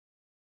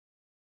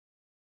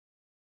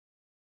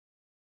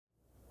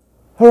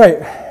All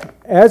right,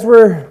 as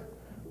we're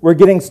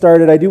getting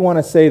started, I do want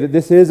to say that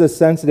this is a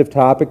sensitive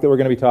topic that we're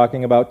going to be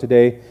talking about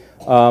today.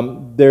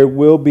 There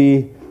will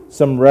be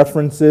some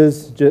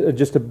references,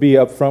 just to be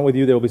upfront with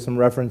you, there will be some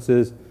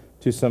references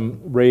to some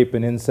rape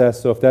and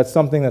incest. So if that's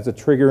something that's a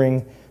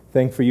triggering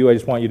thing for you, I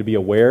just want you to be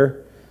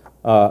aware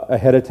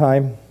ahead of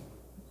time.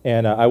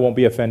 And I won't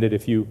be offended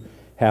if you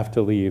have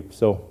to leave.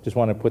 So just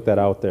want to put that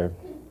out there.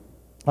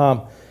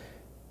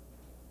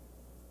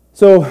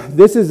 So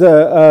this is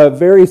a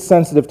very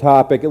sensitive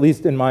topic, at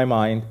least in my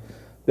mind,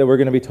 that we're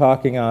going to be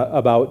talking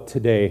about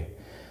today.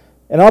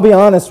 And I'll be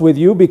honest with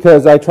you,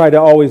 because I try to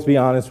always be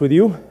honest with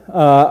you.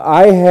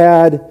 I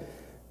had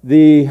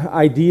the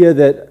idea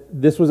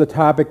that this was a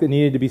topic that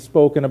needed to be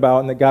spoken about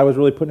and that God was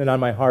really putting it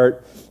on my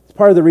heart. It's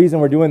part of the reason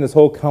we're doing this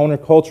whole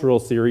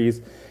countercultural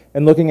series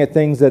and looking at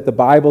things that the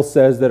Bible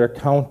says that are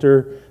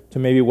counter to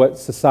maybe what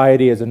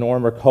society as a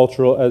norm or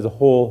cultural as a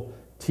whole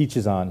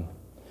teaches on.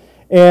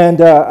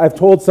 And I've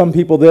told some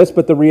people this,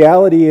 but the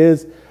reality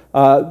is,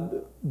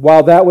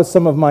 while that was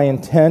some of my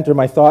intent or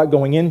my thought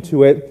going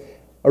into it,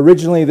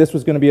 originally this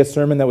was going to be a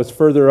sermon that was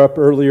further up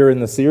earlier in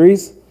the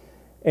series.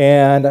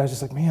 And I was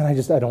just like, man,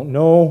 I don't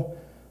know.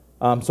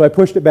 So I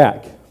pushed it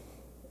back.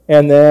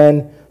 And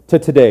then to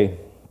today.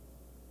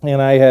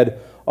 And I had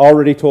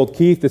already told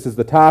Keith, this is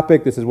the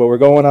topic, this is what we're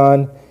going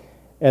on.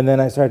 And then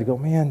I started to go,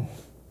 man,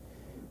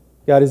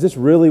 God, is this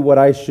really what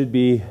I should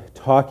be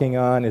talking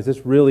on? Is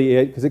this really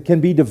it? Because it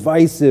can be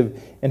divisive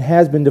and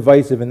has been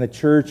divisive in the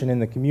church and in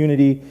the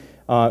community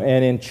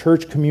and in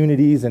church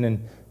communities and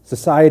in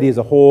society as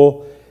a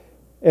whole.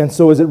 And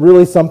so is it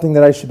really something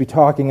that I should be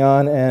talking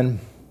on?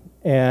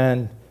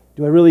 And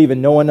do I really even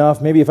know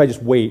enough? Maybe if I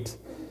just wait.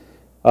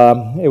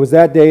 It was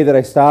that day that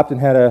I stopped and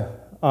had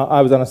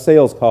I was on a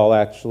sales call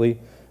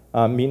actually,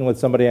 meeting with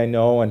somebody I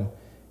know and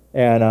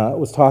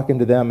was talking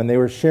to them, and they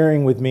were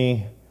sharing with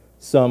me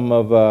some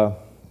of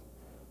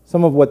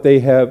what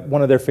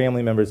one of their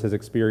family members has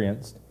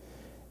experienced.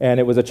 And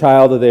it was a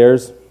child of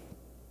theirs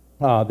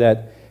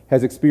that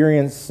has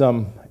experienced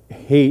some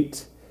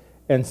hate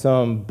and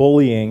some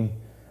bullying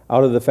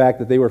out of the fact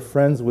that they were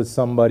friends with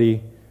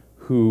somebody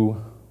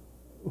who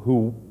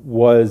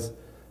was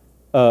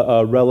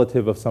a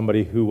relative of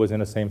somebody who was in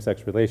a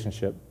same-sex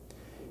relationship.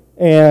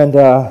 And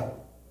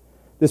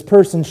this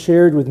person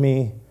shared with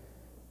me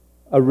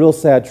a real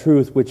sad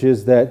truth, which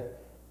is that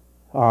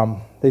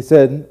they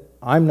said,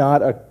 I'm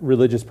not a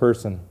religious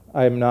person.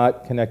 I am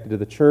not connected to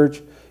the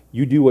church.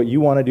 You do what you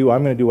want to do.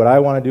 I'm going to do what I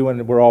want to do,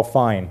 and we're all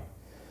fine,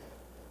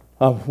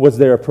 was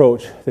their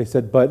approach. They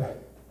said,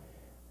 but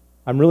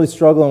I'm really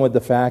struggling with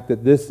the fact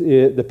that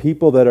the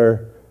people that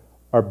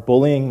are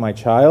bullying my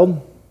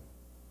child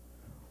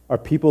are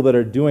people that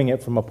are doing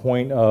it from a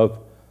point of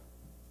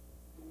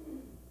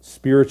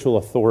spiritual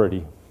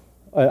authority,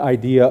 an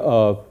idea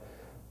of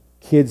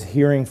kids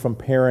hearing from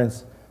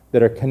parents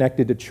that are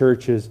connected to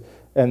churches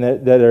and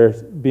that are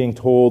being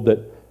told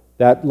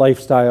that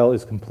lifestyle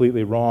is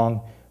completely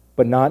wrong,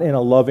 but not in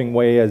a loving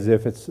way as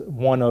if it's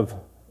one of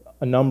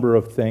a number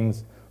of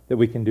things that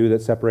we can do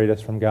that separate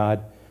us from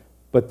God,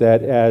 but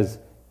that as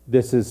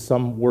this is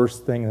some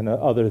worse thing than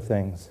other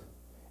things.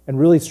 And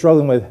really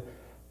struggling with,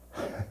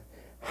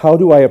 how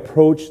do I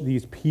approach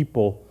these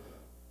people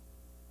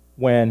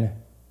when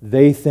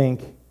they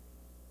think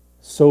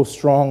so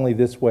strongly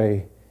this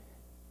way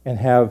and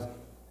have,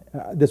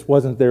 this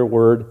wasn't their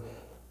word,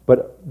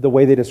 but the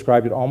way they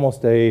described it,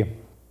 almost a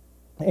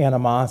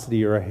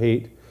animosity or a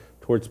hate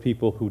towards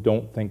people who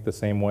don't think the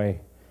same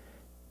way.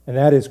 And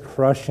that is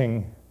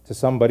crushing to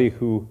somebody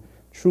who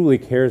truly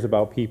cares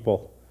about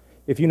people.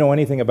 If you know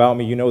anything about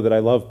me, you know that I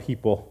love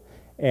people.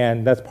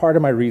 And that's part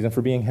of my reason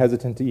for being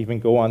hesitant to even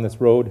go on this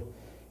road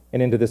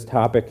and into this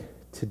topic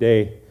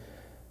today.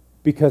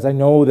 Because I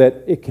know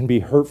that it can be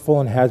hurtful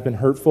and has been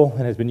hurtful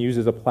and has been used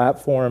as a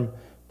platform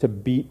to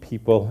beat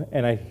people.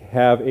 And I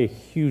have a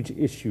huge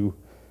issue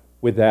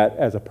with that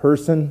as a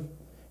person,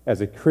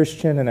 as a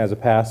Christian, and as a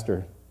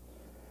pastor.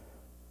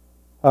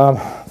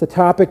 The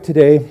topic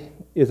today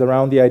is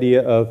around the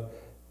idea of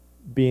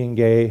being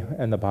gay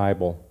and the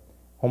Bible,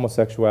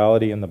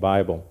 homosexuality and the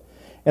Bible.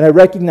 And I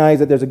recognize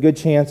that there's a good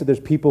chance that there's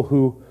people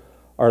who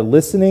are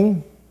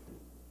listening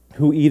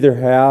who either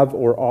have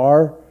or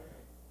are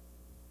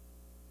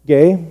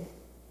gay,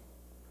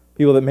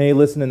 people that may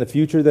listen in the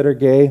future that are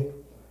gay,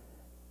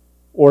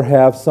 or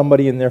have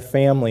somebody in their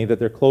family that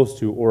they're close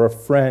to, or a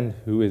friend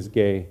who is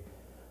gay.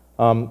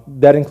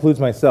 That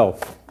includes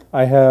myself.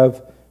 I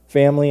have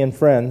family and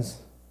friends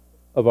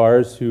of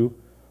ours who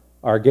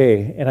are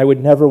gay, and I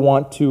would never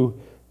want to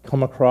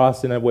come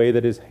across in a way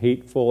that is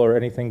hateful or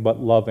anything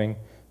but loving,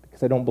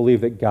 because I don't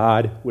believe that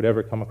God would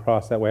ever come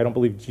across that way. I don't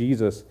believe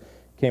Jesus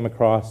came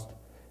across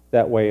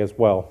that way as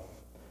well.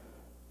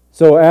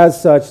 So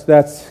as such,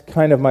 that's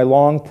kind of my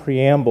long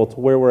preamble to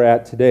where we're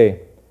at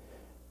today.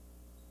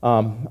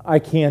 I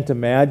can't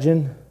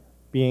imagine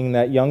being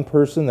that young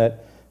person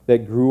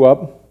that grew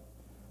up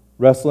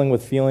wrestling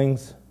with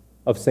feelings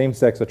of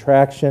same-sex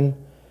attraction,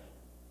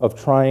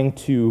 of trying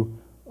to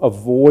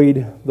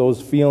avoid those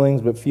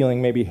feelings, but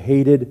feeling maybe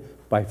hated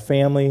by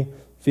family,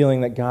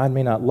 feeling that God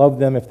may not love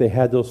them if they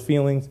had those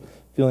feelings,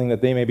 feeling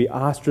that they may be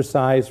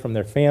ostracized from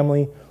their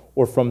family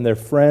or from their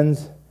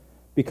friends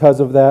because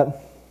of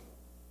that.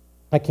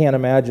 I can't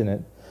imagine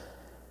it,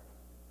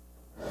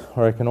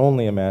 or I can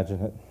only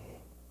imagine it.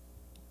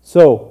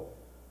 So,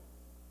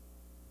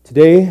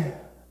 today,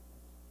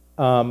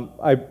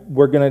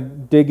 we're going to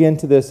dig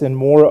into this in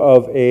more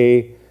of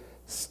a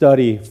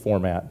study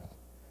format.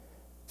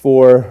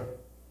 For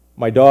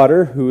my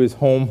daughter, who is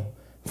home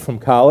from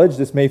college,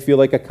 this may feel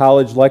like a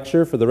college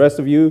lecture. For the rest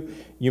of you,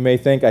 you may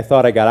think, I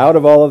thought I got out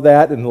of all of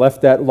that and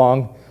left that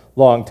long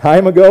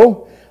time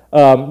ago.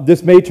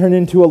 This may turn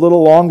into a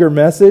little longer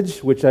message,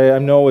 which I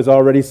know is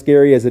already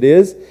scary as it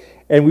is,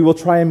 and we will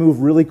try and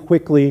move really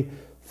quickly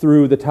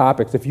through the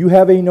topics. If you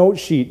have a note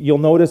sheet, you'll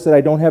notice that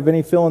I don't have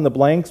any fill in the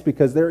blanks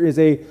because there is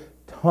a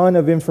ton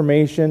of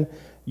information.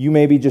 You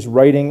may be just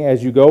writing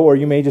as you go, or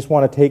you may just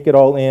want to take it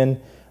all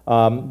in.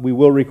 We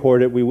will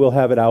record it. We will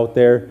have it out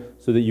there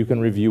so that you can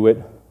review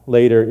it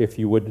later if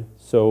you would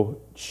so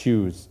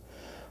choose.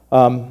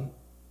 We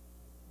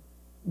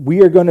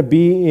are going to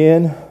be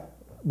in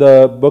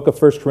the book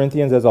of 1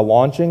 Corinthians as a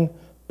launching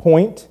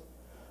point.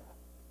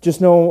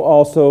 Just know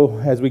also,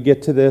 as we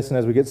get to this and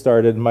as we get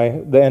started,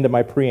 the end of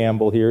my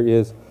preamble here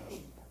is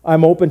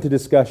I'm open to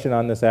discussion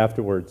on this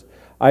afterwards.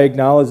 I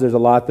acknowledge there's a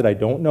lot that I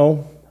don't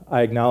know.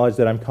 I acknowledge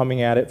that I'm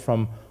coming at it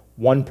from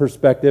one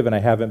perspective and I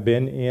haven't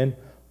been in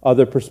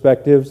other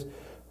perspectives.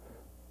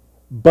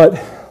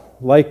 But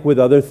like with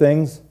other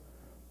things,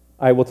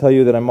 I will tell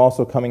you that I'm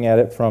also coming at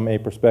it from a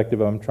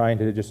perspective of I'm trying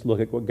to just look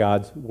at what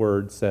God's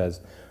Word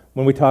says.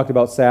 When we talked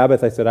about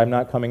Sabbath, I said I'm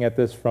not coming at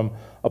this from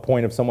a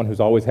point of someone who's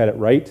always had it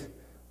right,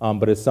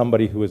 but as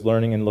somebody who is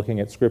learning and looking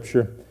at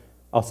Scripture.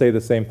 I'll say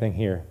the same thing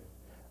here.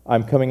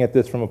 I'm coming at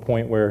this from a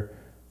point where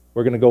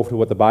we're going to go through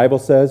what the Bible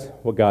says,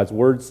 what God's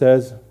Word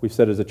says. We've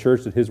said as a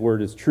church that His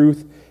Word is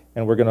truth,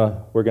 and we're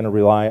going to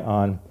rely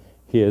on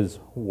His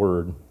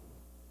Word.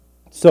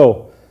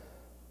 So,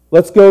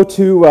 let's go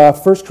to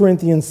 1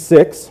 Corinthians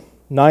 6,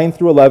 9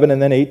 through 11,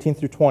 and then 18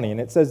 through 20.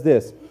 And it says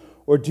this,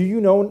 "Or do you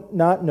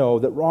not know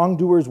that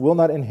wrongdoers will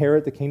not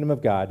inherit the kingdom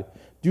of God?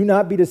 Do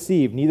not be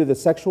deceived, neither the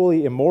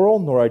sexually immoral,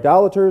 nor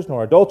idolaters,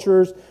 nor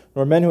adulterers,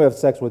 nor men who have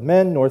sex with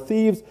men, nor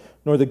thieves,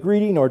 nor the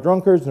greedy, nor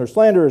drunkards, nor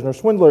slanderers, nor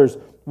swindlers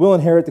will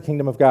inherit the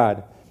kingdom of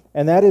God.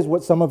 And that is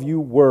what some of you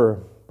were,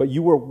 but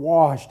you were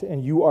washed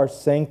and you are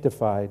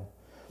sanctified.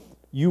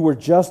 You were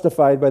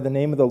justified by the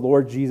name of the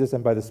Lord Jesus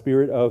and by the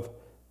Spirit of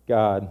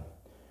God.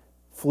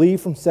 Flee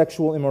from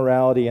sexual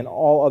immorality, and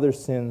all other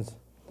sins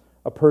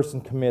a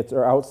person commits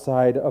are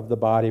outside of the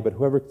body, but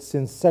whoever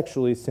sins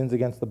sexually sins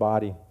against the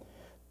body.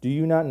 Do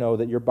you not know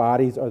that your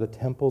bodies are the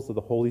temples of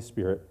the Holy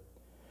Spirit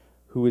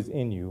who is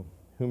in you,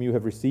 whom you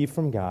have received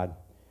from God?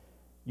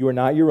 You are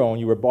not your own,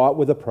 you were bought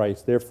with a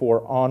price.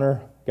 Therefore,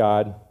 honor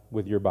God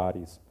with your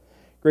bodies."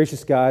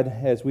 Gracious God,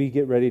 as we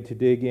get ready to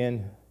dig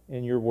in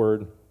your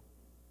word,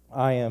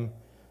 I am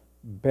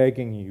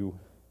begging you,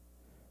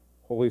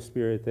 Holy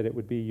Spirit, that it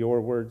would be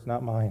your words,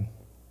 not mine.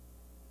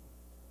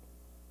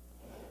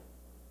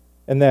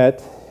 And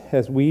that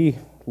as we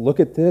look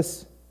at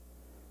this,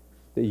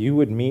 that you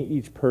would meet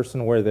each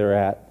person where they're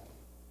at.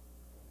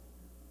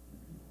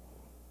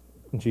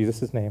 In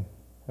Jesus' name,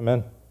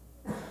 amen.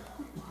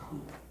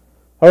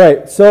 All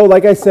right, so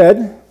like I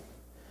said,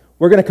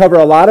 we're going to cover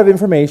a lot of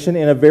information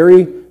in a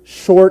very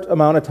short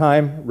amount of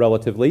time,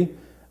 relatively.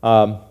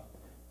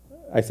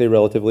 I say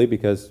relatively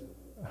because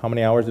how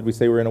many hours did we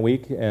say we're in a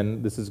week?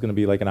 And this is going to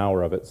be like an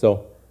hour of it.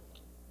 So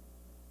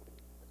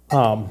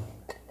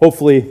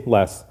hopefully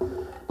less.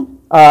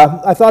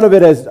 I thought of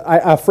it as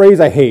a phrase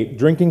I hate,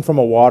 drinking from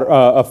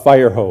a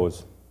fire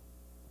hose.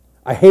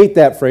 I hate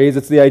that phrase.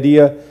 It's the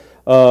idea,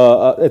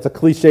 it's a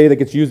cliche that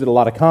gets used at a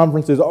lot of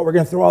conferences. Oh, we're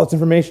going to throw all this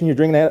information, you're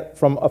drinking that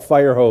from a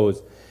fire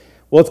hose.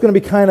 Well, it's going to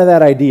be kind of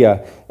that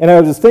idea. And I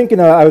was thinking,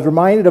 I was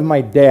reminded of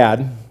my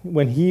dad.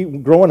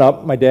 Growing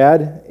up, my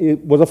dad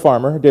was a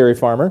farmer, a dairy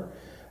farmer.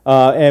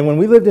 And when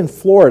we lived in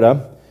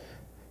Florida,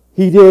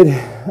 he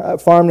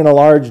farmed in a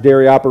large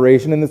dairy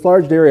operation. In this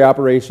large dairy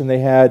operation, they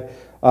had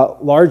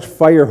large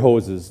fire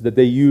hoses that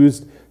they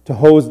used to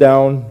hose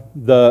down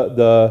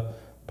the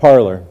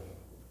parlor.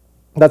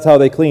 That's how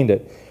they cleaned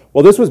it.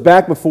 Well, this was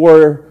back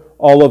before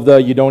all of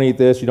the you don't eat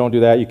this, you don't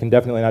do that, you can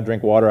definitely not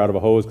drink water out of a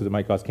hose because it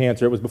might cause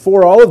cancer. It was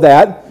before all of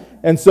that,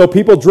 and so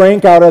people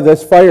drank out of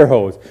this fire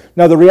hose.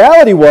 Now, the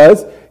reality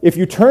was, if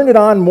you turned it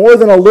on more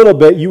than a little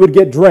bit, you would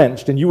get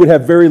drenched, and you would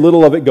have very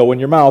little of it go in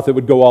your mouth. It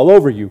would go all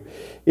over you.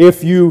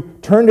 If you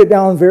turned it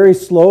down very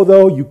slow,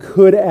 though, you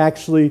could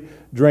actually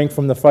drink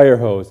from the fire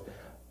hose.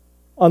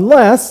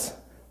 Unless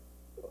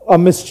a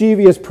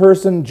mischievous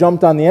person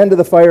jumped on the end of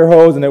the fire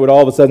hose and it would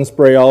all of a sudden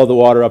spray all of the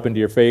water up into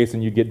your face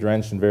and you'd get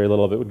drenched and very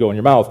little of it would go in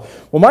your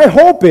mouth. Well, my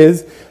hope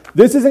is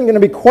this isn't going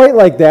to be quite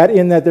like that,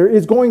 in that there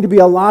is going to be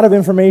a lot of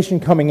information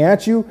coming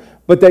at you,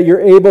 but that you're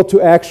able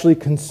to actually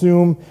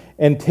consume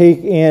and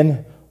take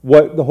in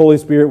what the Holy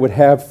Spirit would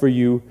have for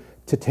you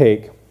to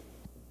take.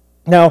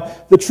 Now,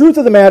 the truth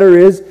of the matter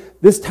is,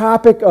 this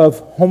topic of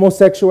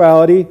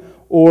homosexuality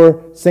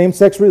or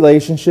same-sex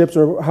relationships,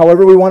 or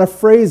however we want to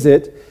phrase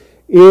it,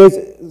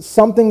 is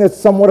something that's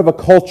somewhat of a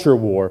culture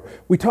war.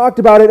 We talked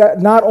about it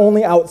not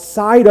only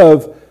outside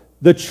of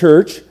the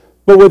church,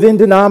 but within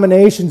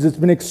denominations. It's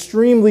been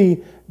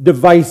extremely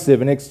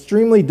divisive and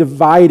extremely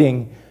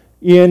dividing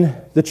in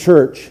the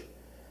church.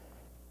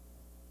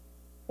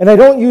 And I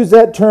don't use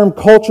that term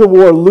culture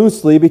war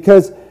loosely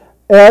because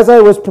as I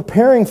was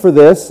preparing for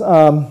this,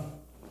 a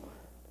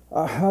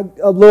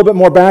little bit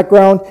more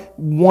background,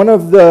 one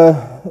of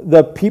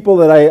the people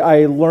that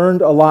I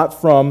learned a lot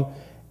from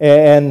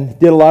and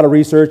did a lot of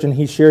research, and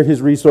he shared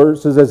his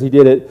resources as he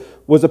did it,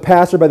 was a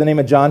pastor by the name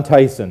of John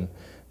Tyson.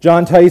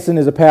 John Tyson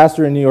is a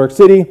pastor in New York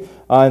City,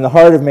 in the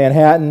heart of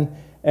Manhattan,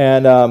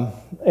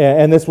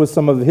 and this was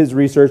some of his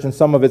research, and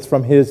some of it's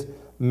from his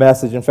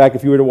message. In fact,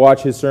 if you were to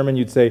watch his sermon,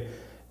 you'd say,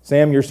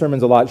 Sam, your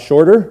sermon's a lot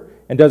shorter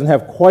and doesn't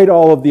have quite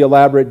all of the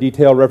elaborate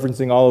detail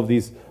referencing all of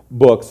these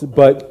books,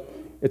 but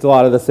it's a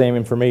lot of the same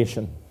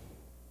information.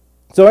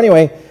 So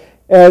anyway,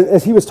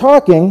 as he was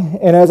talking,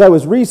 and as I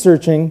was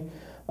researching,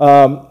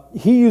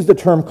 he used the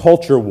term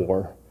culture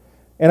war.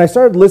 And I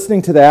started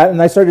listening to that,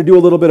 and I started to do a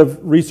little bit of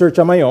research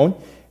on my own,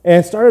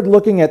 and started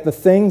looking at the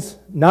things,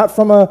 not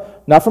from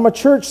a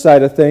church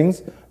side of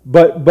things,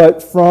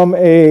 but from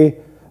a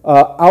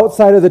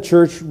outside of the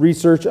church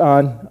research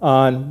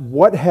on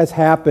what has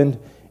happened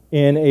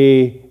in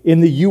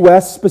the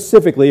U.S.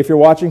 specifically. If you're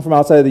watching from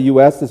outside of the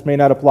U.S., this may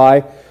not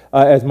apply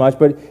as much,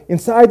 but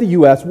inside the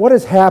U.S., what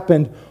has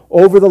happened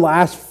over the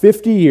last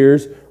 50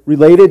 years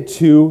related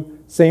to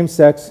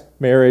same-sex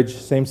marriage,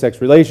 same-sex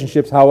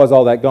relationships? How has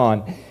all that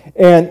gone?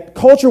 And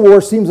culture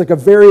war seems like a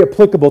very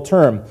applicable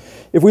term.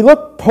 If we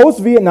look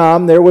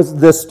post-Vietnam, there was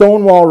the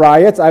Stonewall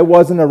riots. I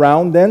wasn't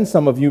around then.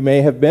 Some of you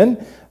may have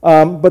been.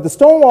 But the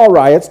Stonewall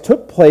riots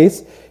took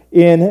place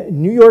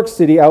in New York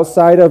City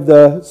outside of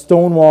the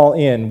Stonewall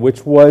Inn,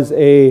 which was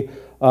a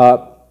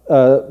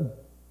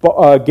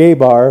gay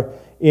bar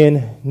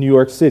in New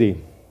York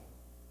City.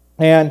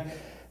 And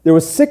there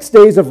was 6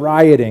 days of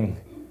rioting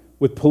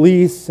with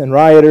police and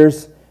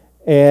rioters,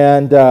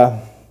 and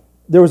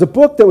there was a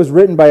book that was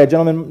written by a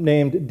gentleman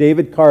named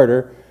David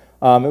Carter.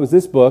 It was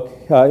this book.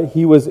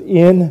 He was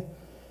in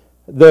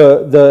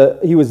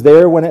he was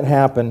there when it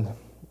happened,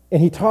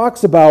 and he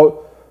talks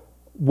about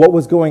what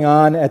was going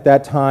on at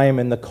that time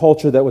and the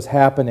culture that was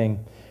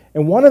happening.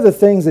 And one of the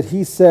things that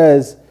he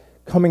says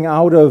coming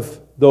out of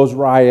those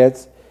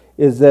riots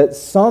is that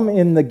some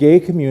in the gay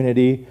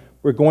community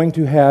were going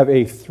to have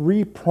a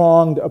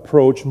three-pronged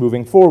approach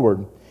moving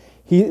forward.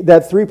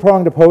 That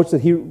three-pronged approach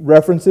that he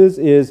references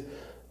is,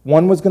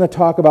 one was going to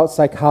talk about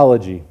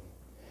psychology.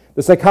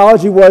 The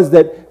psychology was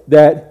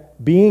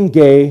that being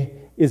gay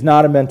is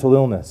not a mental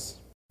illness,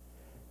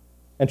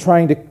 and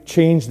trying to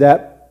change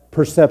that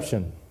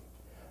perception.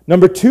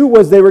 Number 2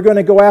 was they were going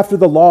to go after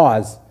the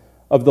laws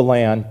of the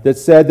land that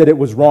said that it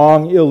was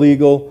wrong,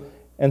 illegal,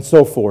 and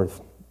so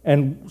forth,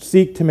 and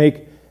seek to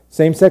make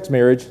same-sex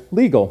marriage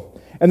legal.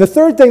 And the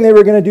third thing they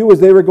were going to do was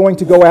they were going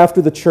to go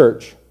after the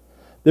church.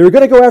 They were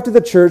going to go after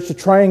the church to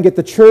try and get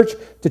the church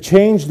to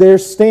change their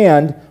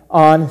stand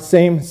on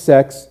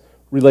same-sex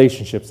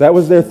relationships. That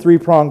was their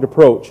three-pronged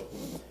approach.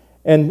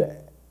 And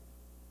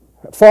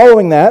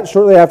following that,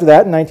 shortly after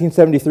that, in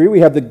 1973,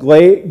 we have the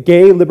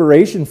Gay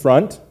Liberation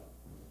Front.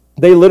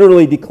 They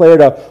literally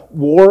declared a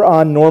war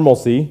on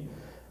normalcy,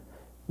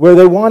 where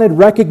they wanted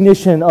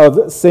recognition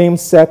of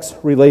same-sex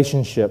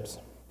relationships.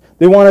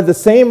 They wanted the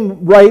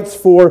same rights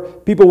for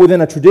people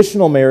within a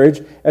traditional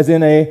marriage as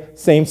in a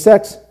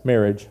same-sex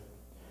marriage.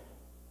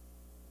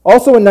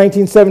 Also in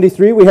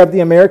 1973, we have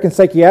the American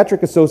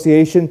Psychiatric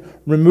Association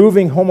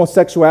removing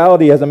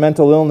homosexuality as a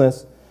mental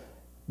illness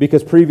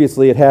because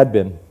previously it had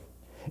been.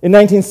 In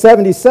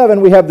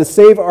 1977, we have the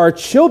Save Our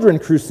Children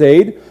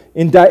crusade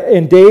in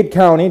Dade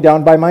County,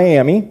 down by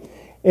Miami.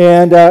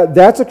 And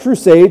that's a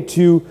crusade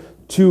to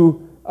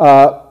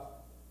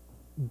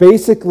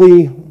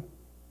basically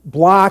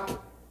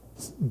block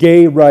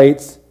gay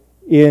rights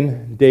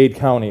in Dade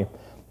County.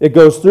 It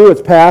goes through,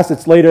 it's passed,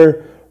 it's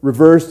later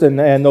reversed,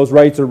 and those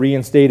rights are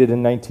reinstated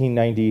in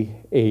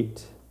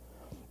 1998.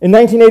 In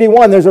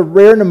 1981, there's a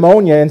rare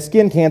pneumonia and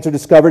skin cancer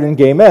discovered in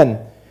gay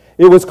men.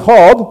 It was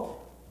called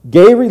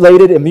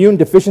gay-related immune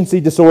deficiency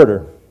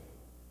disorder.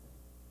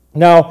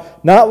 Now,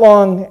 not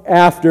long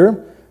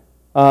after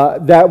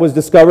that was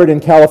discovered in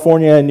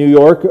California and New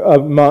York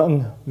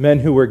among men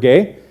who were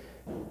gay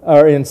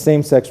or in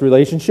same-sex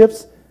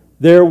relationships,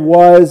 there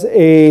was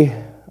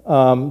a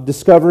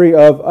discovery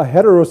of a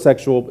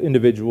heterosexual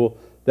individual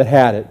that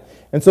had it.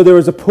 And so there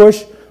was a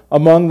push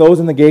among those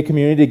in the gay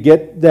community to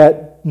get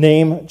that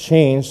name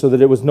changed so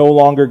that it was no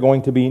longer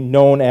going to be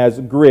known as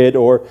GRID,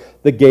 or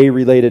the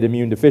gay-related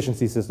immune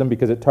deficiency system,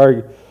 because it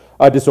targeted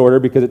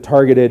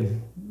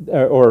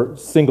or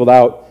singled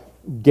out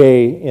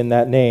gay in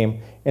that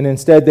name. And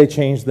instead they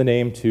changed the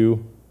name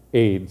to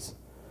AIDS,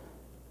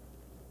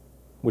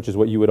 which is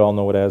what you would all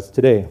know it as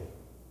today.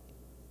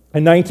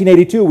 In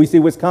 1982, we see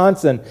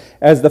Wisconsin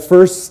as the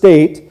first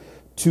state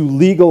to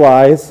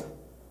legalize,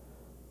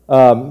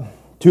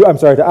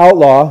 to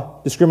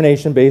outlaw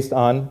discrimination based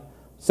on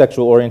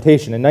sexual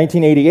orientation. In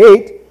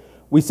 1988,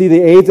 we see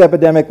the AIDS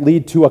epidemic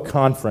lead to a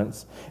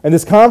conference. And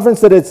this conference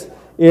that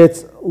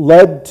it's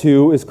led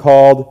to is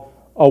called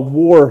a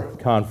war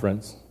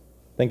conference.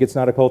 Think it's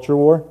not a culture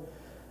war?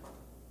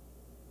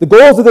 The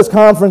goals of this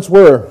conference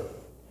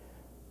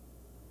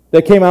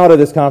that came out of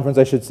this conference,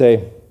 I should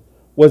say,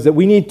 was that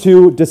we need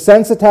to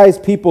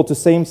desensitize people to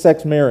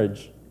same-sex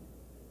marriage.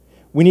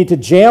 We need to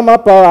jam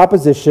up our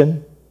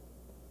opposition,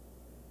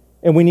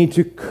 and we need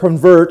to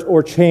convert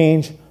or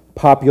change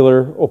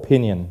popular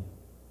opinion.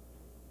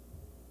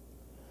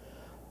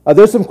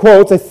 There's some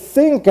quotes, I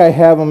think I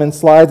have them in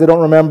slides, I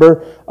don't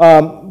remember,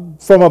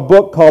 from a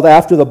book called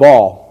After the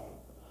Ball.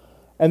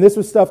 And this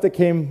was stuff that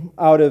came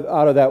out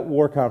of that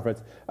war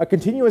conference. A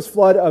continuous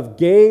flood of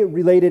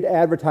gay-related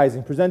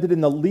advertising presented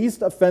in the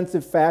least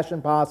offensive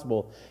fashion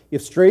possible.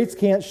 If straights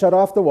can't shut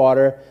off the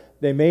water,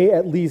 they may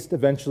at least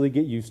eventually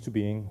get used to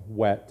being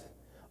wet.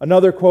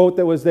 Another quote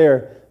that was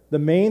there, the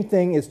main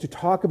thing is to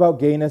talk about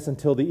gayness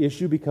until the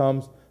issue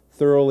becomes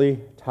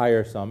thoroughly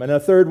tiresome. And a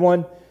third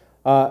one,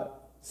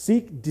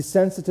 seek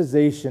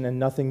desensitization and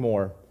nothing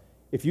more.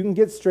 If you can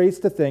get straights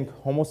to think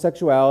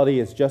homosexuality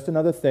is just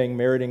another thing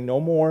meriting no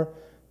more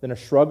than a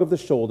shrug of the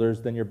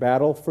shoulders, then your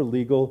battle for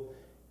legal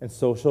and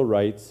social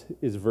rights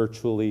is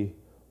virtually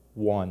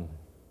won.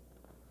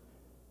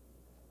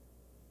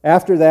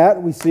 After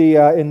that, we see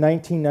in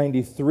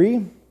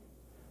 1993,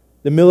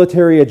 the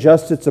military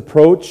adjusts its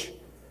approach.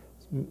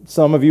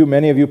 Some of you,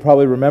 many of you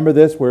probably remember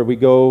this, where we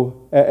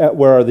go,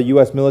 where the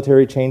U.S.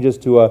 military changes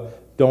to a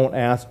don't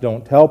ask,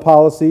 don't tell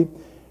policy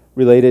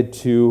related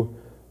to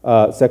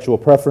sexual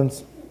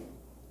preference.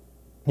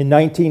 In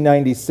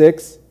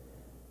 1996,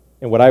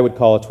 in what I would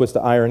call a twist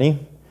of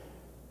irony,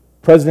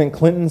 President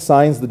Clinton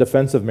signs the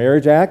Defense of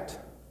Marriage Act.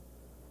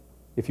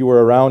 If you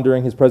were around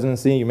during his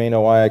presidency, you may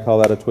know why I call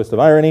that a twist of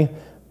irony.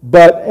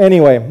 But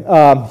anyway,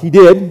 he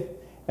did,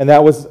 and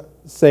that was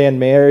saying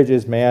marriage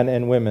is man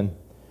and women.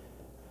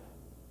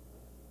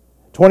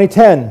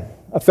 2010,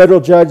 a federal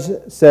judge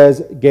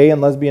says gay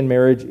and lesbian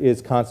marriage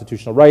is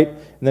constitutional right,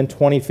 and then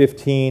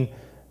 2015,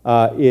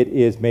 it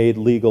is made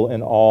legal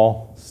in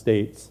all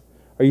states.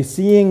 Are you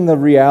seeing the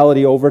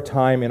reality over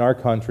time in our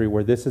country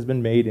where this has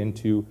been made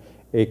into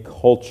a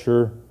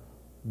culture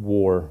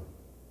war?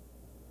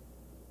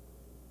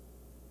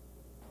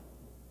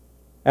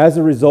 As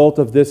a result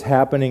of this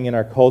happening in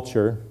our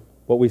culture,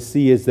 what we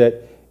see is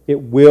that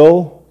it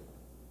will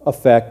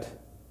affect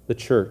the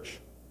church.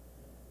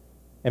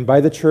 And by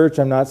the church,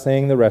 I'm not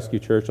saying the rescue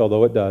church,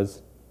 although it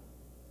does.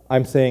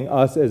 I'm saying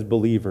us as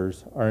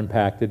believers are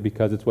impacted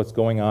because it's what's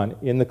going on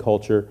in the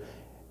culture,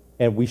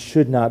 and we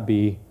should not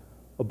be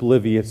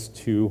oblivious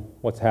to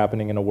what's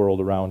happening in the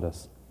world around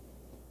us.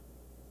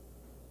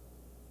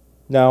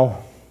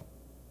 Now,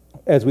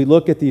 as we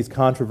look at these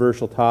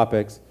controversial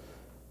topics,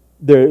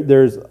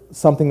 there's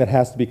something that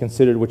has to be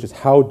considered, which is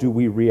how do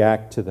we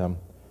react to them?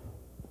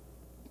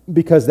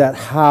 Because that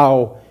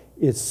how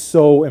is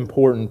so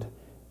important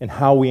in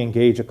how we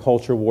engage a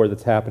culture war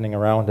that's happening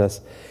around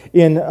us.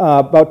 In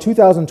about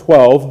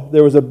 2012,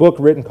 there was a book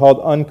written called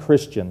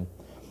Unchristian.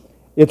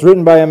 It's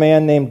written by a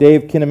man named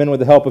Dave Kinnaman with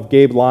the help of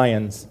Gabe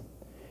Lyons.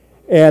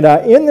 And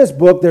in this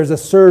book, there's a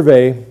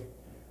survey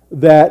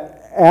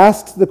that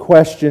asks the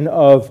question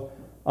of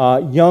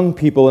young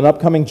people, an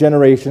upcoming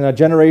generation, a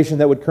generation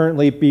that would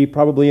currently be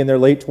probably in their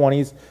late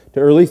 20s to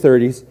early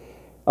 30s.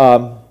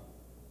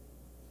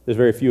 There's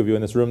very few of you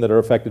in this room that are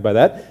affected by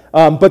that,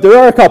 but there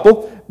are a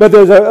couple. But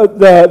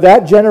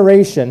that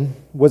generation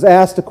was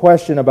asked a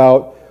question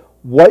about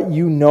what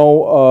you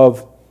know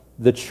of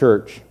the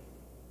church.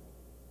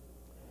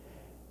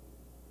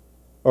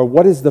 Or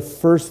what is the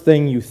first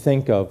thing you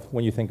think of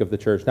when you think of the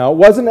church? Now, it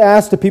wasn't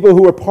asked to people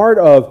who were part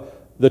of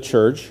the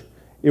church.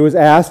 It was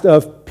asked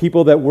of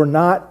people that were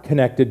not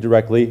connected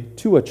directly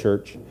to a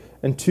church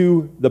and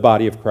to the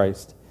body of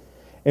Christ.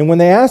 And when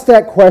they asked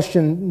that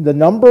question, the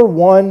number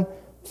one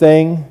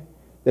thing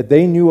that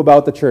they knew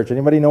about the church,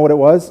 anybody know what it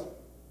was?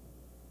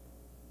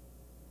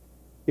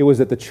 It was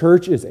that the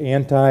church is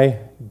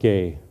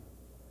anti-gay.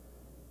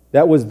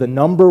 That was the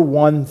number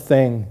one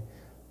thing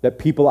that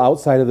people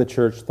outside of the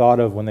church thought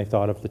of when they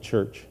thought of the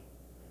church.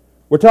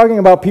 We're talking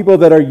about people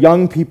that are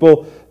young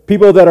people,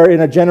 people that are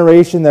in a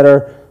generation that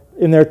are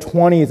in their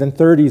 20s and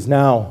 30s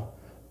now.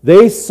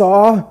 They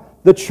saw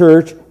the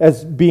church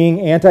as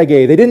being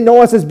anti-gay. They didn't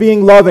know us as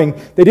being loving.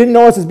 They didn't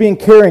know us as being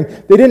caring.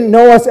 They didn't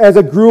know us as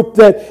a group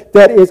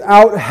that is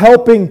out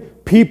helping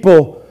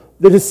people,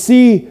 to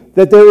see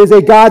that there is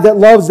a God that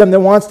loves them, that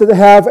wants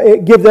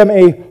to give them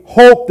a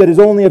hope that is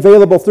only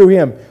available through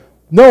Him.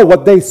 No,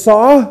 what they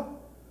saw,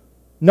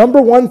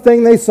 number one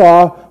thing they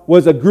saw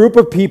was a group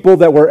of people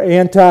that were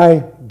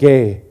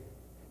anti-gay.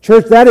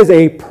 Church, that is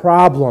a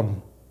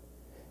problem.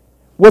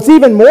 What's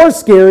even more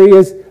scary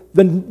is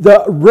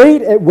the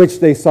rate at which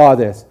they saw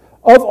this.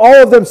 Of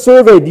all of them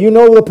surveyed, do you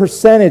know the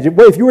percentage?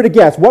 If you were to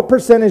guess, what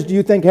percentage do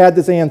you think had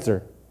this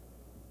answer?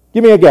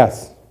 Give me a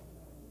guess.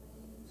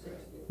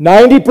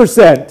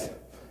 90%.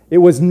 It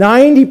was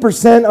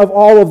 90% of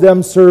all of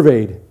them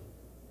surveyed.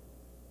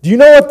 Do you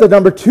know what the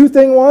number two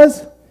thing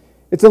was?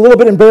 It's a little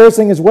bit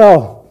embarrassing as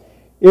well.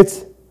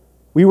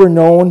 We were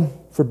known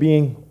for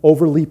being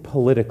overly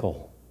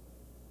political.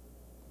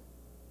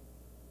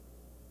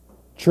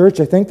 Church,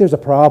 I think there's a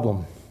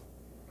problem.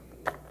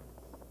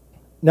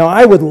 Now,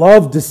 I would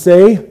love to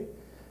say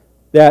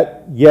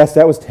that, yes,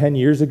 that was 10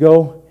 years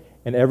ago,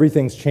 and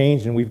everything's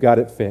changed and we've got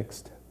it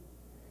fixed.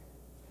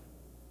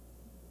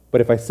 But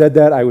if I said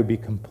that, I would be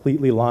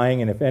completely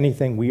lying, and if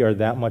anything, we are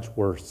that much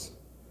worse.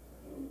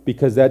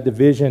 Because that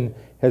division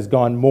has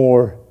gone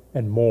more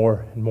and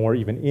more and more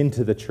even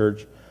into the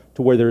church,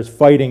 to where there's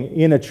fighting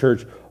in a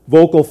church,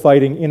 vocal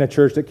fighting in a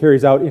church that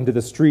carries out into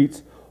the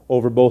streets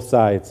over both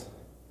sides,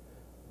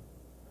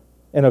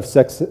 and of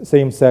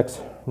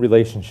same-sex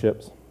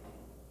relationships.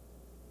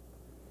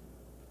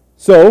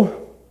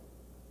 So,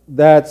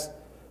 that's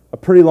a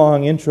pretty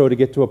long intro to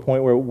get to a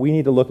point where we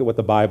need to look at what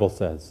the Bible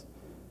says.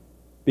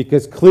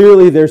 Because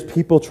clearly there's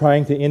people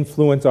trying to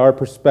influence our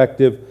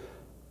perspective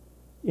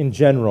in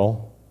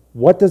general.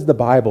 What does the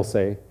Bible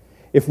say?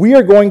 If we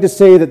are going to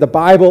say that the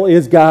Bible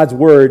is God's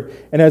Word,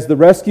 and as the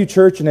Rescue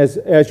Church and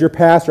as your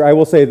pastor, I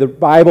will say the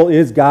Bible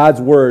is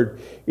God's Word.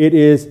 It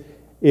is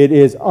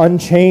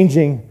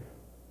unchanging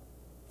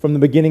from the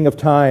beginning of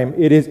time.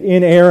 It is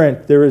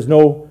inerrant. There is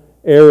no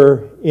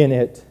error in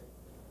it.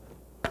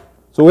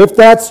 So if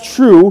that's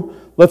true,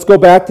 let's go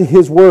back to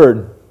His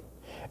Word.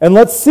 And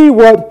let's see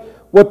what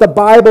the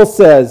Bible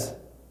says.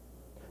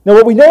 Now,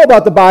 what we know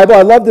about the Bible,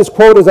 I love this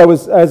quote as I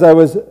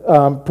was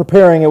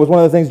preparing. It was one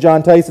of the things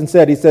John Tyson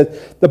said. He said,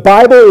 "The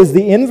Bible is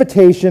the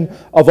invitation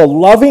of a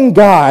loving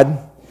God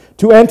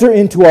to enter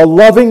into a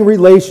loving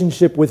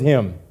relationship with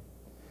Him."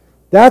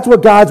 That's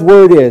what God's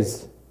Word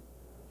is.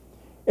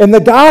 And the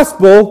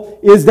gospel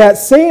is that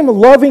same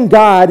loving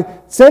God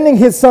sending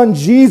His Son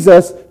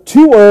Jesus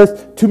to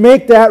earth to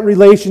make that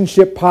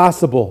relationship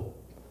possible.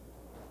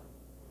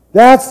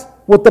 That's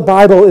what the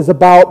Bible is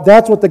about.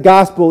 That's what the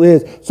gospel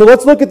is. So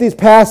let's look at these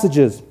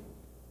passages.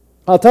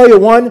 I'll tell you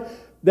one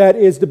that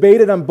is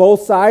debated on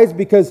both sides,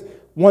 because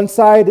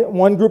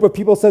one group of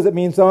people says it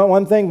means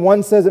one thing,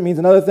 one says it means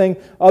another thing,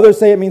 others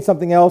say it means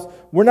something else.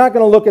 We're not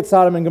going to look at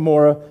Sodom and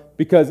Gomorrah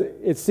because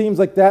it seems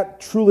like that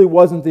truly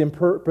wasn't the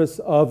purpose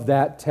of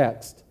that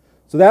text.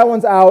 So that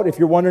one's out if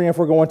you're wondering if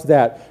we're going to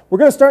that. We're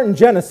going to start in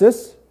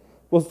Genesis.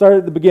 We'll start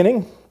at the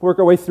beginning, work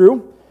our way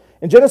through.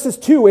 In Genesis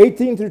 2,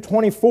 18 through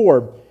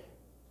 24,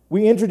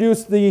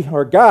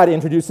 God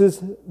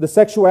introduces the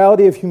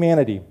sexuality of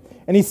humanity.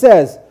 And He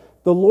says,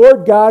 "The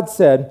Lord God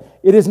said,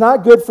 'It is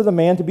not good for the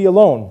man to be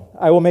alone.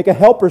 I will make a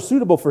helper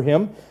suitable for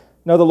him.'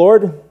 Now the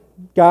Lord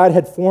God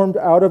had formed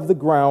out of the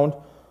ground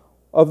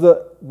of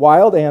the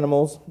wild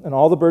animals and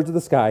all the birds of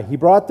the sky. He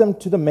brought them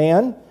to the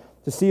man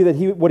to see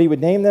what he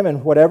would name them,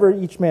 and whatever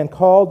each man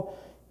called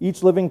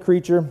each living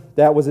creature,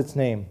 that was its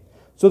name.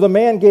 So the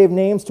man gave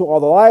names to all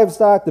the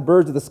livestock, the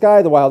birds of the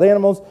sky, the wild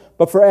animals,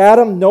 but for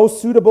Adam no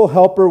suitable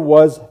helper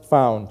was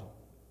found.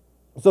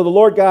 So the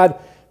Lord God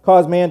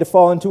caused man to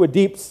fall into a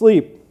deep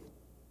sleep.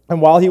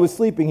 And while he was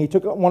sleeping, He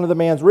took one of the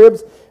man's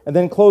ribs and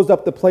then closed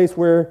up the place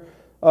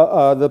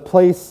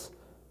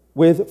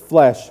with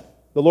flesh.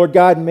 The Lord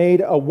God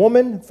made a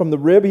woman from the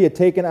rib He had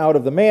taken out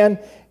of the man,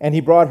 and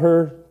He brought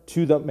her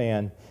to the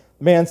man.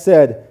 The man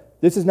said,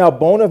 'This is now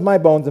bone of my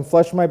bones and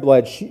flesh of my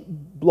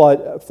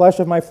flesh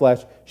of my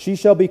flesh. She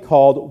shall be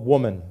called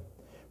woman,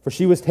 for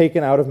she was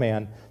taken out of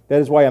man. That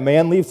is why a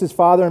man leaves his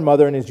father and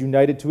mother and is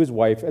united to his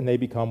wife, and they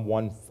become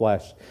one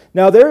flesh.'"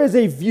 Now there is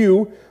a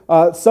view,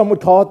 some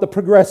would call it the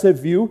progressive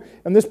view,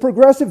 and this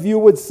progressive view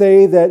would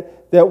say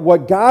that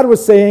what God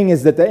was saying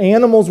is that the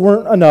animals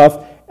weren't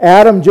enough.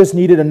 Adam just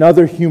needed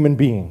another human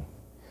being.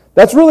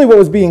 That's really what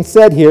was being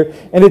said here,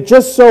 and it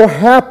just so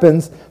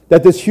happens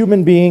that this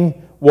human being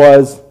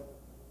was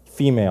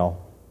female.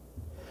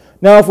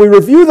 Now, if we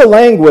review the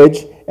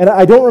language, and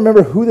I don't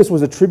remember who this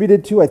was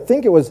attributed to. I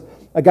think it was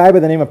a guy by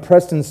the name of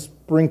Preston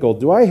Sprinkle.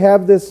 Do I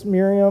have this,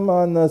 Miriam,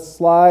 on the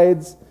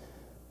slides?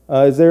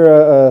 Is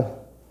there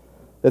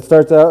that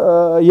starts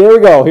out? Here we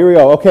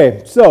go.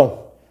 Okay,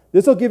 so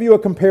this will give you a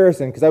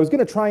comparison, because I was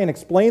going to try and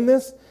explain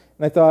this,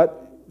 and I thought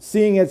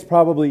seeing it's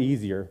probably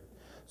easier.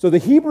 So the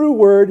Hebrew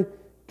word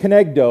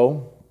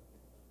kenegdo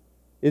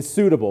is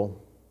suitable.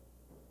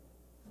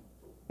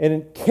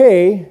 And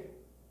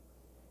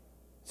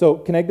so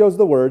kenegdo is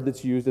the word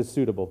that's used as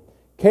suitable.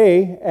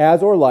 K,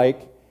 as or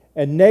like,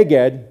 and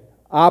neged,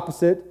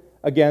 opposite,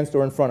 against,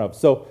 or in front of.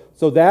 So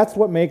that's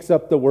what makes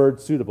up the word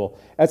suitable.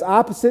 As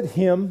opposite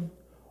him,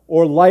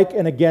 or like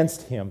and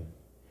against him.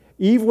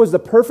 Eve was the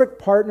perfect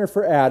partner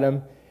for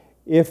Adam.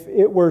 If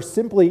it were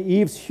simply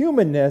Eve's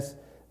humanness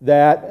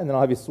that, and then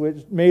I'll have you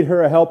switch, made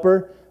her a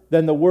helper,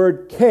 then the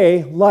word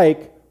K,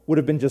 like, would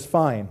have been just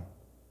fine.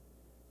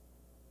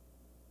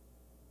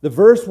 The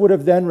verse would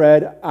have then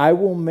read, "I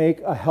will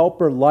make a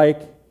helper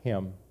like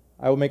him."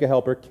 I will make a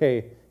helper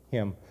K,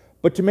 him.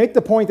 But to make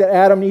the point that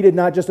Adam needed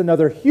not just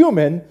another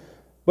human,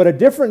 but a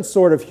different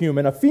sort of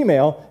human, a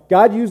female,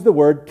 God used the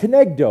word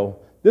kenegdo.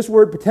 This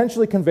word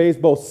potentially conveys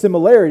both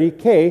similarity,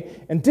 K,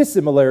 and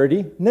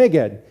dissimilarity,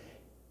 neged.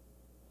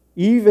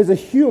 Eve is a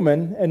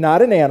human and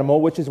not an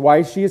animal, which is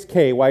why she is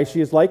K, why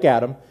she is like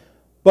Adam.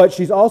 but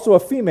she's also a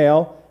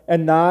female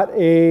and not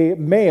a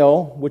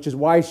male, which is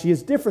why she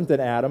is different than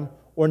Adam,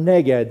 or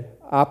neged,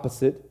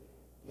 opposite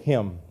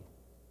him.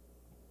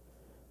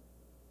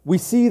 We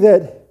see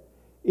that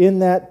in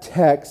that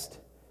text,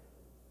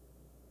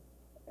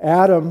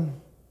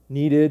 Adam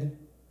needed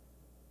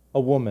a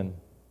woman,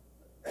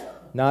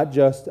 not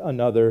just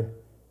another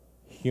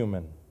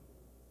human.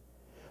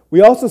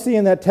 We also see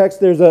in that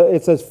text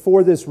it says,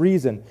 for this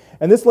reason.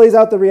 And this lays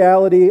out the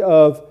reality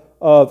of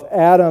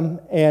Adam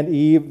and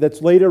Eve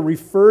that's later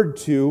referred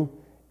to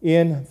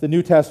in the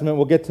New Testament.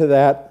 We'll get to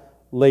that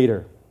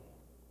later.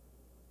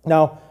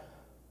 Now,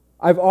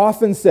 I've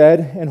often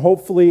said, and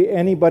hopefully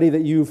anybody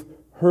that you've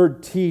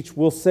heard teach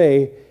will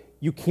say,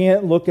 you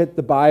can't look at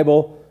the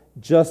Bible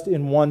just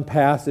in one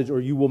passage or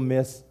you will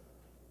miss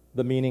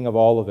the meaning of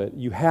all of it.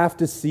 You have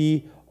to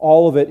see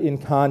all of it in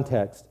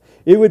context.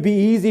 It would be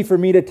easy for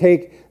me to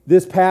take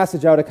this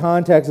passage out of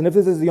context, and if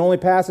this is the only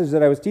passage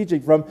that I was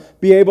teaching from,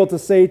 be able to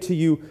say to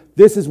you,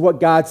 this is what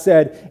God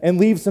said, and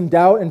leave some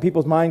doubt in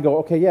people's mind, go,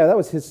 okay, yeah, that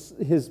was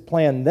his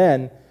plan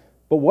then,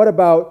 but what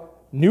about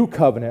new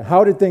covenant?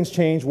 How did things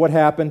change? What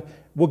happened?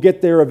 We'll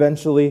get there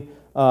eventually,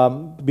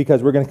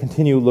 because we're going to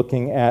continue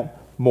looking at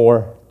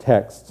more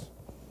texts.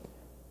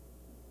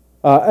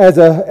 As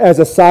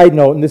a side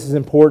note, and this is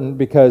important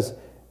because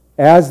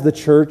as the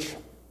church,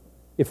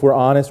 if we're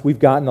honest, we've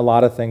gotten a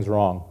lot of things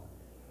wrong.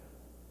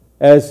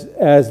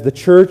 As the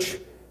church,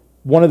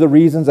 one of the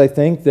reasons I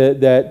think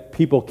that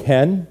people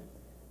can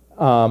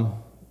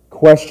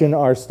question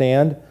our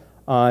stand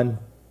on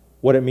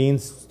what it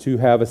means to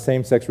have a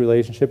same-sex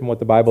relationship and what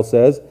the Bible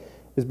says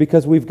is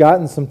because we've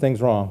gotten some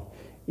things wrong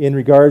in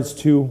regards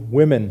to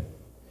women,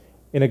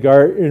 in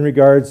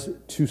regards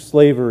to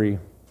slavery.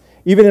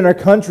 Even in our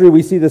country,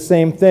 we see the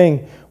same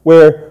thing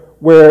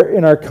where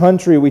in our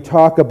country we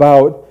talk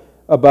about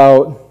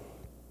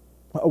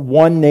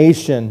one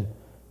nation,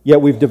 yet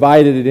we've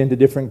divided it into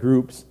different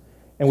groups,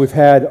 and we've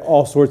had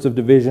all sorts of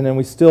division, and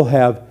we still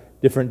have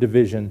different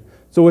division.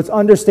 So it's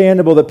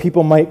understandable that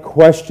people might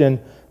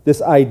question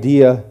this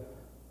idea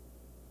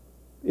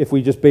if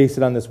we just base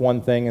it on this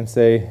one thing and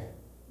say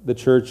the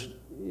church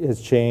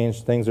has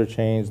changed, things are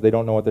changed, they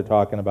don't know what they're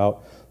talking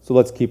about, so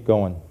let's keep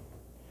going.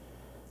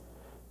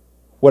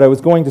 What I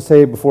was going to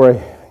say before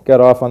I got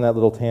off on that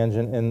little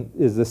tangent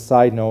is this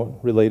side note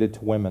related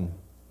to women.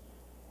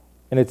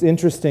 And it's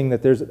interesting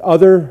that there's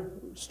other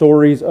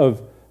stories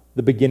of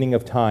the beginning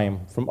of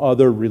time from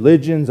other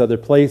religions, other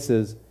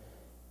places.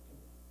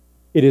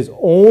 It is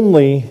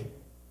only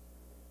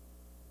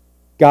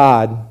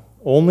God,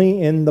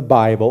 only in the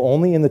Bible,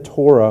 only in the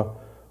Torah,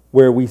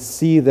 where we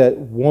see that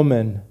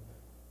woman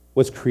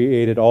was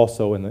created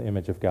also in the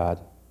image of God.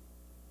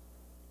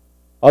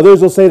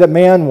 Others will say that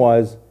man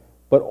was,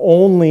 but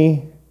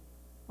only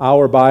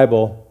our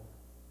Bible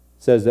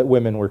says that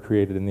women were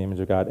created in the image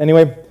of God.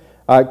 Anyway,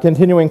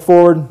 continuing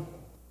forward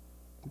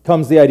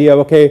comes the idea of,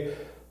 okay,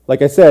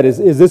 like I said,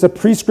 is this a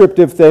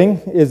prescriptive thing?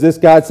 Is this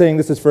God saying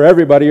this is for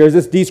everybody, or is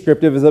this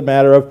descriptive as a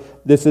matter of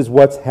this is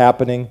what's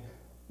happening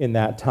in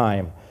that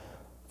time?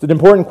 It's an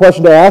important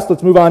question to ask.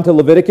 Let's move on to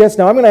Leviticus.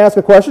 Now I'm going to ask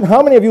a question.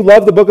 How many of you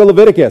love the book of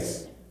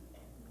Leviticus?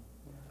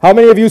 How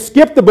many of you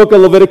skip the book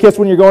of Leviticus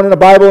when you're going in a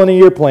Bible and a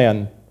year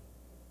plan?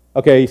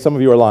 Okay, some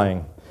of you are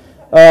lying.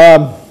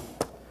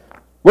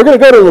 We're going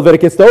to go to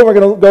Leviticus, though. We're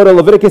going to go to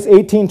Leviticus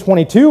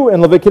 18:22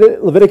 and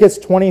Leviticus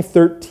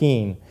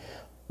 20:13.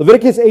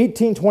 Leviticus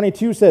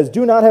 18:22 says,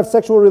 "Do not have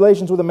sexual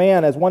relations with a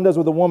man as one does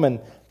with a woman.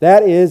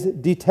 That is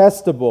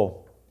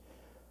detestable."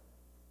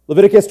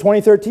 Leviticus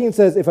 20:13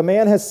 says, "If a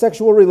man has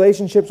sexual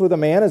relationships with a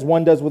man as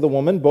one does with a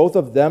woman, both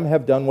of them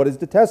have done what is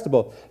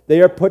detestable.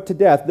 They are put to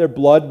death. Their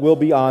blood will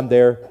be on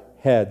their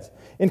heads."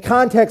 In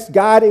context,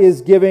 God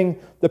is giving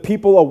the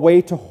people a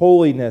way to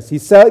holiness.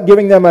 He's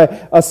giving them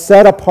a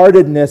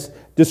set-apartedness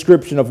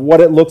description of what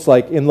it looks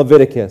like in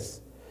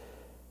Leviticus.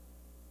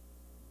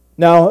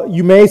 Now,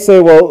 you may say,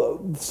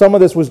 well, some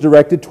of this was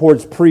directed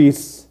towards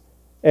priests,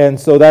 and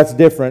so that's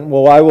different.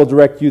 Well, I will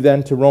direct you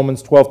then to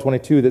Romans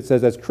 12:22 that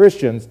says, as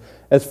Christians,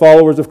 as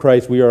followers of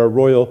Christ, we are a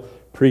royal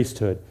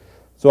priesthood.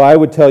 So I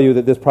would tell you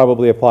that this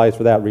probably applies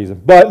for that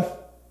reason.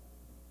 But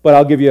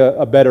I'll give you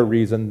a better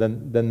reason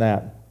than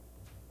that.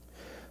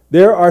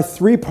 There are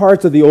 3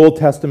 parts of the Old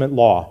Testament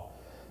law.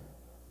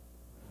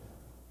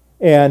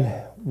 And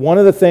one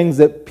of the things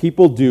that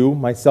people do,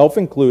 myself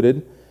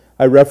included,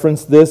 I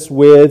reference this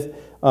with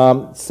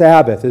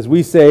Sabbath, is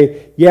we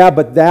say, yeah,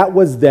 but that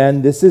was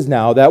then, this is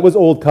now. That was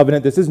Old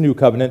Covenant, this is New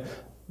Covenant.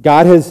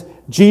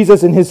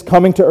 Jesus in His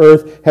coming to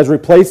earth has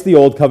replaced the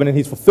Old Covenant.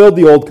 He's fulfilled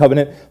the Old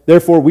Covenant.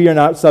 Therefore, we are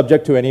not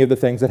subject to any of the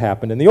things that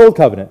happened in the Old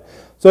Covenant.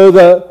 So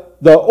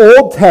the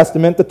Old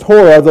Testament, the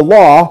Torah, the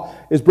law,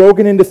 is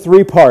broken into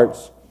 3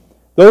 parts.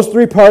 Those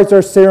 3 parts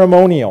are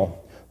ceremonial.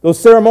 Those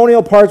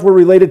ceremonial parts were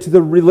related to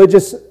the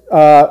religious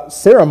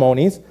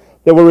ceremonies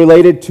that were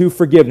related to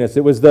forgiveness.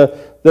 It was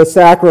the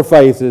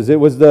sacrifices. It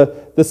was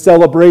the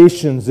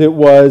celebrations. It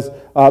was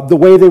the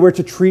way they were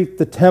to treat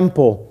the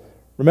temple.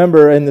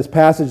 Remember, in this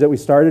passage that we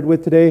started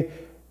with today,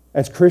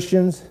 as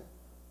Christians,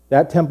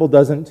 that temple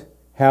doesn't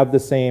have the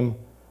same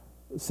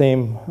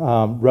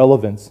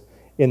relevance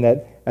in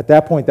that at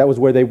that point that was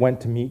where they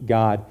went to meet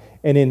God.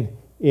 And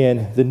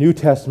in the New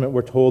Testament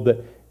we're told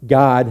that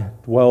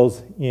God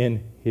dwells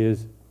in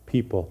his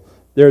people.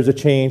 There's a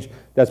change.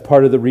 That's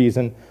part of the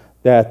reason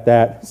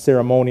that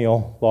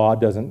ceremonial law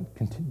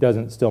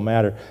doesn't still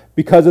matter.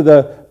 Because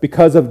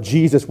of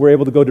Jesus, we're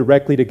able to go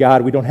directly to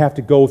God. We don't have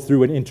to go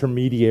through an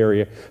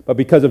intermediary. But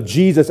because of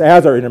Jesus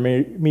as our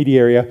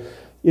intermediary,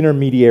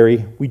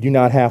 we do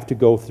not have to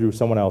go through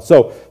someone else.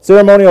 So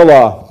ceremonial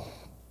law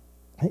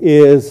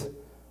is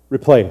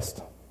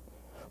replaced.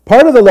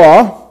 Part of the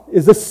law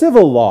is the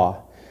civil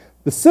law.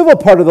 The civil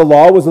part of the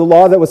law was the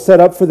law that was set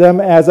up for them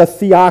as a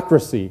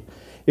theocracy.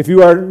 If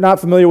you are not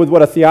familiar with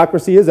what a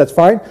theocracy is, that's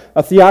fine.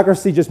 A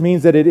theocracy just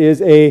means that it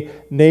is a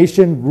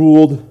nation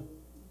ruled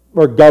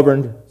or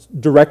governed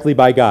directly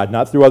by God,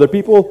 not through other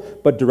people,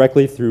 but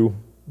directly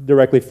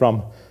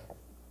from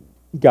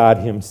God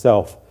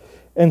himself.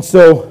 And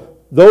so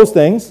those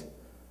things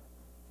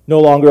no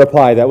longer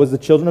apply. That was the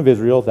children of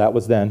Israel, that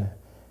was then.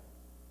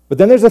 But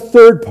then there's a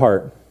third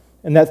part,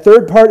 and that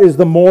third part is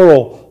the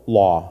moral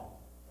law.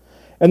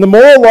 And the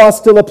moral law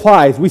still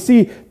applies. We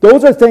see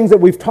those are things that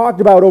we've talked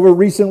about over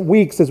recent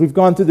weeks as we've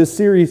gone through this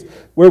series,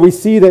 where we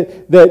see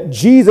that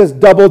Jesus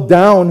doubled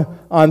down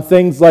on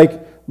things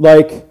like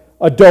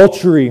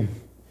adultery.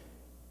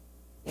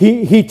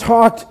 He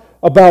talked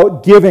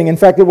about giving. In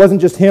fact, it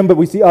wasn't just him, but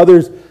we see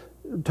others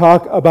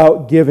talk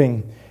about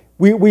giving.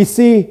 We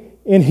see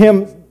in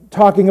him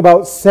talking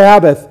about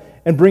Sabbath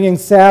and bringing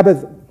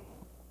Sabbath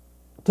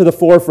to the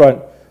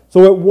forefront.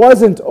 So it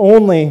wasn't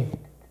only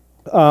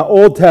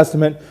Old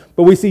Testament,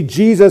 but we see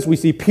Jesus, we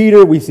see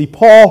Peter, we see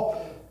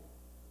Paul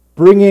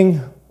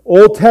bringing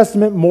Old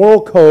Testament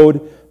moral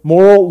code,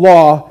 moral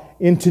law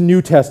into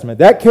New Testament.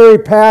 That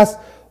carried past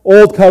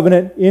Old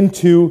Covenant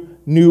into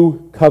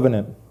New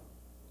Covenant.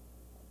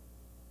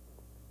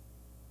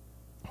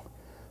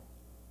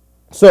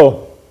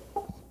 So,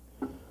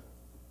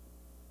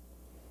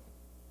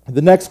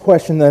 the next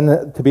question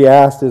then to be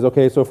asked is,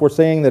 okay, so if we're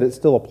saying that it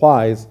still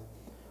applies,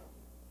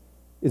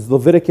 is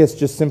Leviticus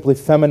just simply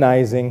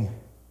feminizing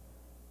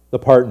the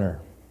partner?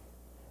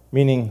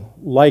 Meaning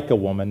like a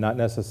woman, not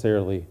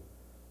necessarily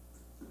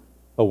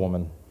a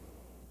woman.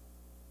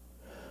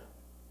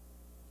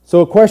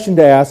 So a question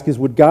to ask is,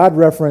 would God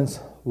reference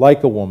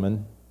like a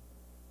woman,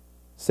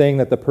 saying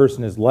that the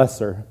person is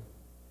lesser,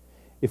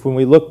 if when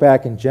we look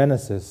back in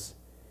Genesis,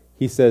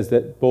 he says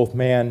that both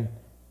man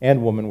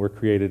and woman were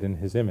created in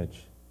his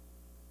image?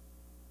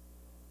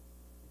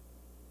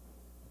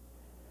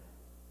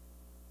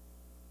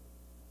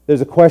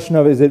 There's a question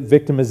of, is it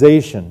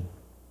victimization?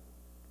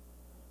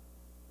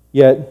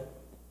 Yet,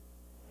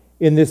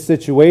 in this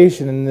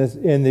situation,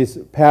 in these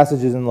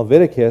passages in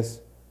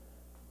Leviticus,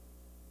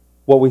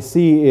 what we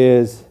see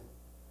is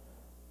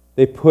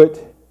they put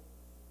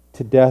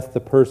to death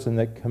the person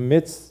that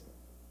commits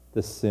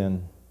the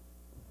sin.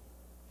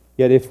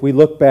 Yet, if we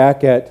look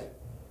back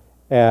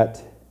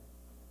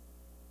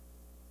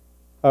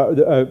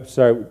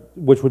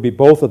which would be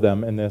both of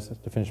them in this,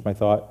 to finish my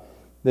thought,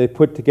 they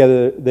put to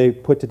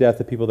death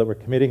the people that were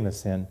committing the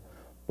sin.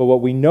 But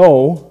what we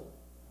know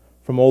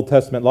from Old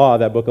Testament law,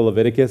 that book of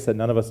Leviticus that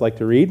none of us like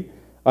to read,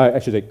 I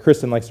should say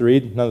Kristen likes to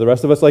read, none of the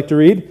rest of us like to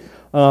read,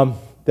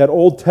 that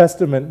Old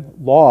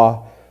Testament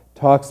law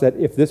talks that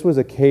if this was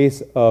a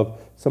case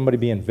of somebody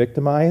being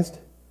victimized,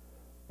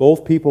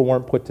 both people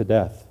weren't put to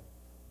death.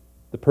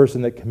 The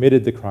person that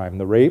committed the crime,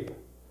 the rape,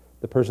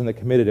 the person that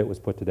committed it was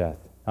put to death,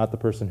 not the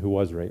person who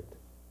was raped.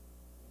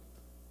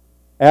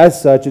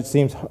 As such, it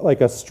seems like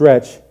a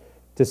stretch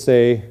to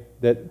say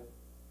that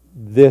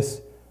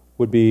this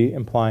would be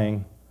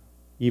implying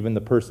even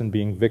the person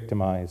being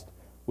victimized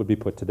would be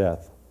put to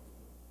death.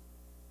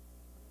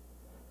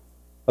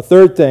 A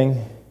third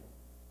thing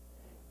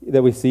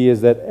that we see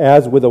is that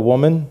as with a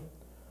woman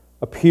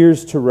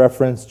appears to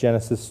reference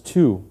Genesis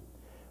 2,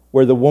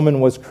 where the woman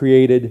was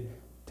created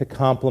to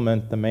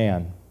complement the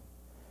man.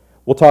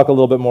 We'll talk a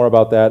little bit more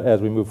about that as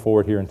we move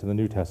forward here into the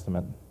New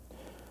Testament.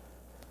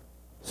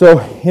 So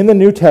in the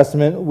New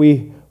Testament,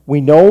 we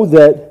know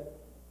that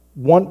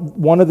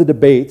one of the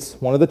debates,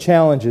 one of the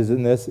challenges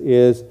in this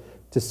is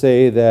to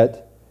say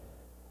that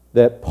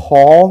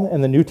Paul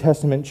and the New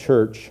Testament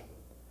church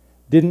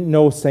didn't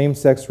know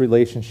same-sex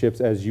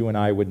relationships as you and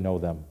I would know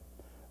them.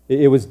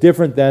 It was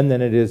different then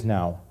than it is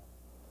now.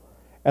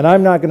 And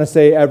I'm not going to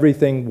say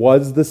everything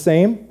was the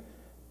same,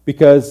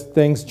 because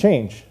things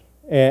change.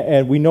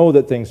 And we know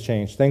that things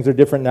change. Things are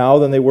different now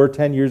than they were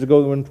 10 years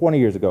ago than 20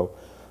 years ago.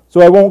 So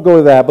I won't go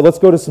to that, but let's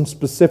go to some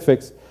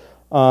specifics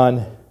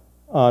on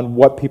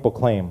what people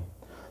claim.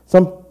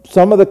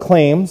 Some of the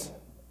claims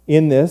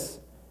in this,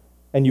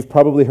 and you've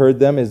probably heard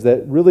them, is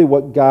that really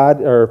what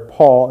God, or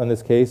Paul in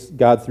this case,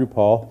 God through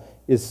Paul,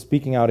 is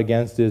speaking out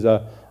against is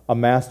a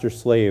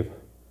master-slave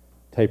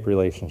type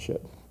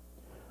relationship.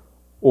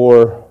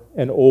 Or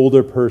an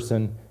older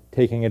person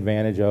taking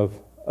advantage of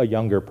a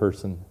younger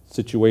person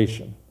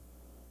situation.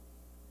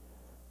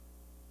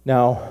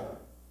 Now,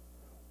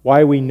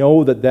 why we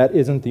know that that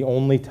isn't the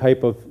only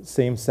type of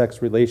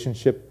same-sex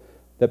relationship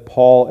that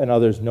Paul and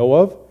others know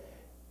of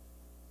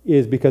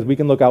is because we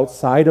can look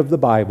outside of the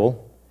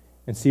Bible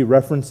and see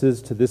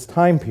references to this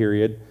time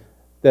period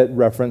that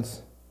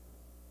reference,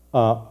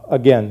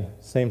 again,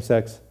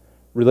 same-sex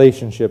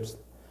relationships.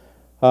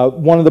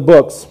 One of the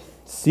books,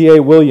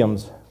 C.A.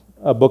 Williams,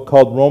 a book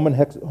called Roman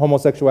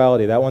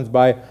Homosexuality. That one's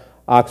by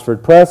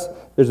Oxford Press.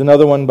 There's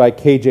another one by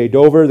K.J.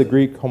 Dover, The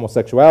Greek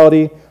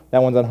Homosexuality.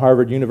 That one's on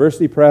Harvard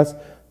University Press.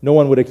 No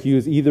one would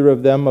accuse either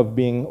of them of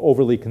being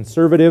overly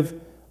conservative,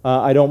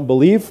 I don't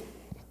believe.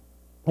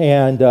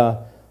 And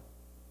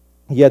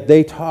yet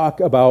they talk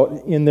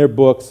about, in their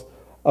books,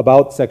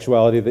 about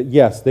sexuality, that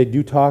yes, they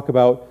do talk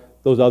about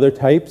those other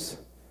types,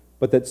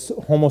 but that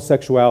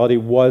homosexuality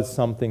was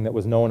something that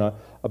was known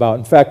about.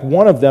 In fact,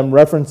 one of them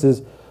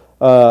references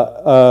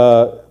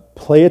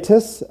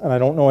Platus, and I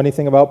don't know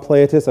anything about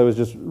Platus. I was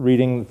just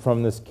reading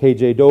from this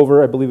K.J.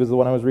 Dover, I believe is the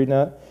one I was reading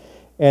at.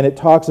 And it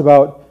talks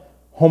about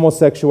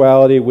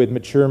homosexuality with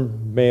mature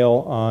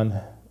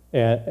male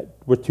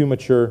with two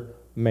mature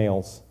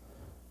males.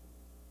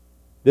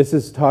 This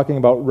is talking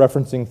about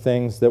referencing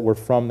things that were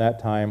from that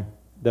time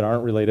that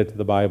aren't related to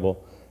the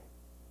Bible.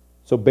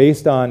 So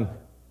based on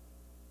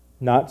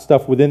not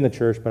stuff within the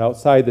church, but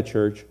outside the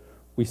church,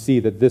 we see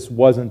that this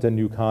wasn't a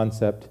new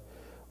concept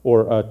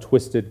or a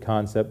twisted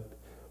concept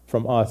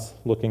from us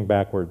looking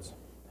backwards.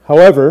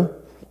 However,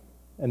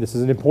 and this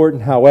is an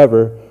important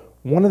however,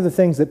 one of the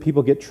things that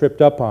people get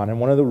tripped up on, and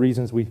one of the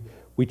reasons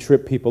we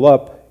trip people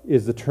up,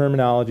 is the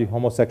terminology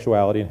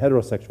homosexuality and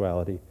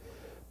heterosexuality.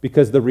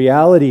 Because the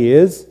reality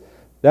is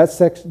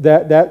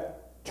that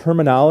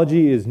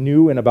terminology is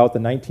new in about the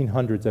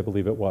 1900s, I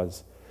believe it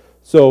was.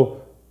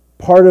 So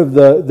part of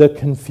the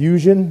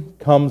confusion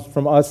comes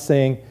from us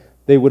saying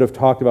they would have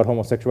talked about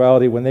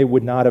homosexuality when they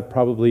would not have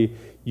probably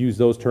used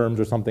those terms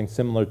or something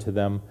similar to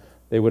them.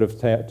 They would have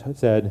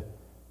said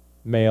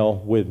male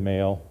with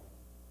male,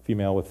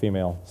 female with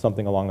female,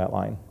 something along that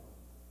line.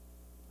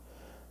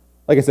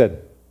 Like I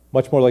said,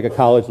 much more like a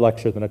college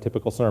lecture than a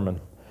typical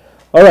sermon.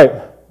 All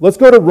right, let's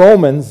go to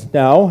Romans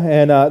now,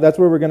 and that's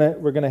where we're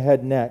gonna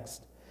head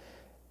next.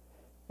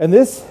 And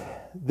this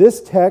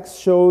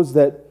text shows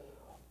that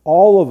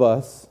all of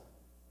us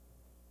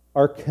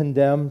are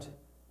condemned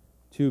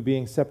to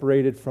being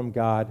separated from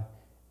God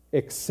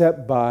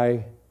except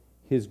by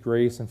His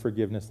grace and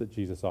forgiveness that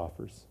Jesus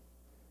offers.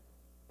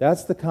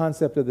 That's the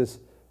concept of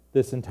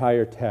this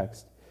entire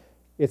text.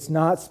 It's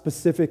not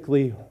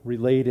specifically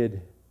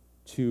related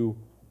to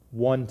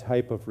one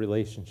type of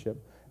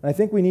relationship. And I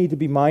think we need to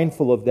be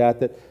mindful of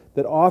that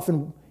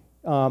often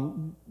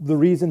the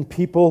reason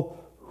people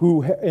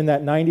who in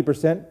that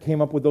 90% came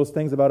up with those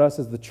things about us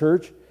as the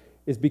church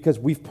is because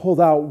we've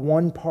pulled out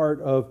one part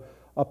of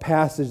a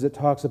passage that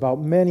talks about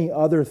many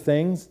other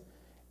things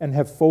and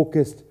have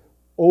focused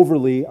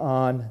overly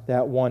on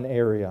that one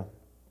area.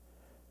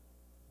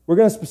 We're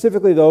going to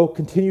specifically, though,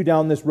 continue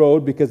down this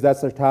road because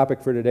that's our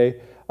topic for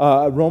today.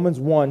 Romans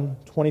 1,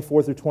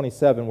 24 through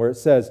 27, where it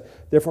says,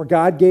 "Therefore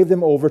God gave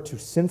them over to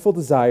sinful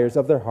desires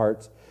of their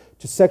hearts,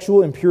 to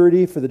sexual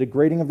impurity for the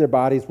degrading of their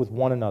bodies with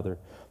one another.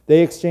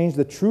 They exchanged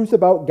the truth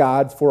about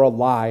God for a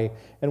lie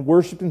and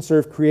worshipped and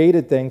served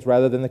created things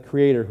rather than the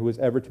Creator who is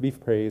ever to be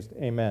praised.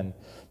 Amen.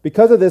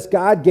 Because of this,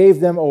 God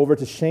gave them over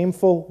to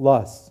shameful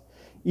lusts.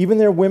 Even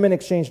their women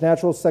exchanged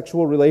natural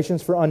sexual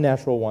relations for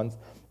unnatural ones.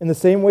 In the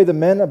same way, the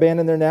men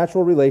abandoned their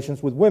natural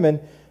relations with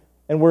women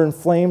and were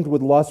inflamed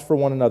with lust for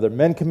one another.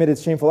 Men committed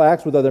shameful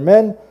acts with other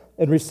men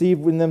and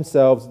received in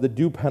themselves the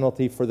due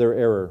penalty for their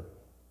error."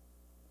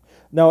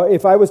 Now,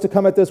 if I was to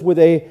come at this with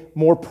a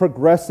more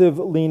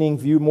progressive-leaning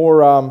view,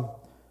 more, I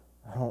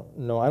don't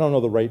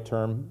know the right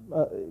term,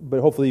 but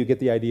hopefully you get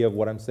the idea of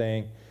what I'm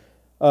saying.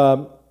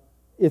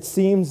 It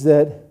seems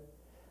that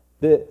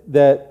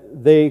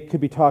they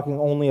could be talking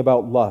only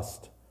about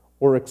lust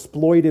or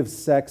exploitive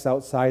sex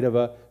outside of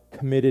a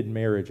committed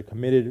marriage, a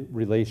committed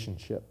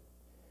relationship,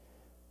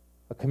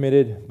 a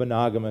committed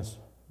monogamous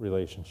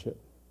relationship.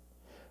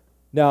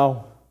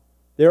 Now,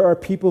 there are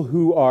people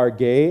who are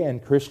gay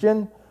and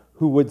Christian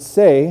who would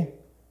say,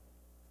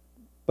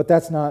 but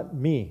that's not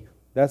me,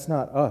 that's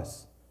not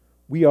us.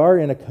 We are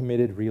in a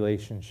committed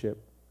relationship.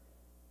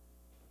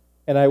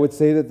 And I would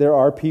say that there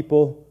are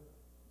people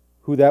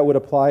who that would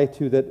apply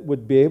to that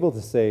would be able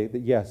to say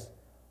that yes.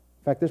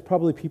 In fact, there's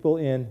probably people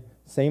in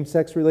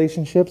same-sex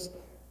relationships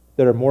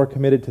that are more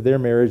committed to their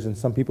marriage than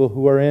some people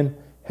who are in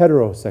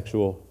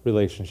heterosexual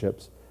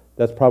relationships.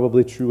 That's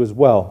probably true as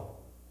well.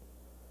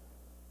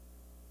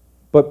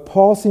 But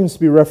Paul seems to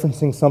be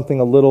referencing something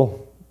a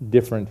little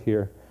different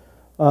here.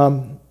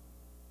 Paul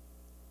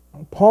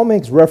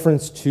makes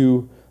reference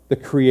to the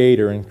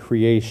Creator and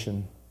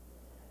creation.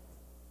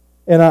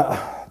 And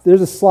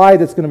there's a slide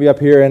that's going to be up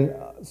here, and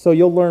so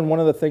you'll learn one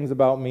of the things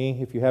about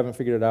me, if you haven't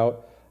figured it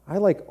out. I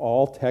like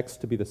all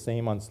text to be the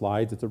same on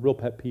slides. It's a real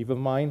pet peeve of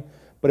mine.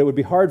 But it would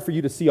be hard for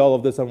you to see all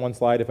of this on one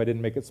slide if I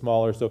didn't make it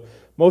smaller. So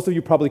most of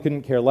you probably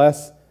couldn't care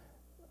less.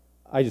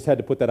 I just had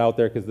to put that out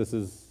there because this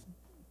is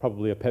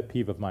probably a pet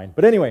peeve of mine.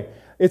 But anyway,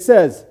 it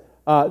says,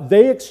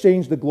 they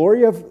exchanged the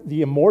glory of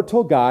the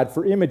immortal God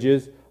for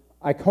images,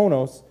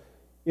 ikonos,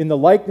 in the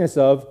likeness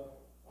of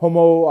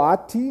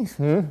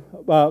homoati,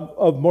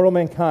 of mortal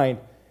mankind,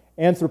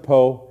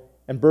 anthropo,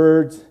 and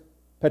birds,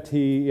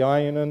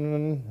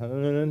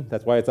 petiainen,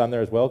 that's why it's on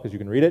there as well, because you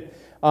can read it,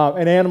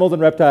 and animals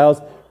and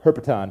reptiles,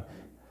 herpeton.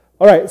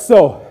 All right,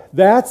 so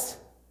that's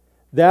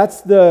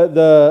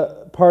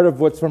the part of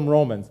what's from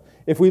Romans.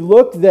 If we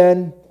look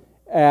then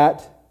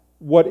at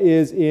what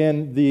is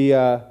in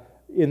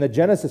the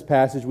Genesis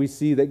passage, we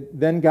see that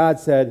then God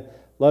said,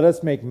 let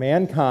us make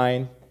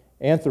mankind,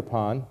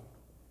 anthropon,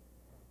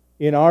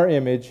 in our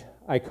image,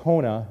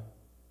 icona,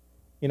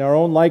 in our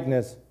own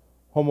likeness,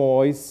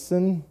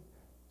 homoisin,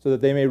 so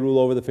that they may rule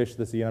over the fish of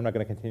the sea. And I'm not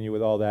going to continue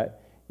with all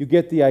that. You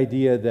get the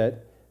idea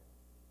that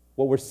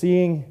what we're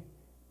seeing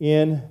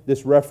in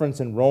this reference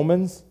in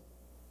Romans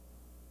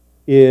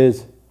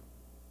is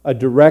a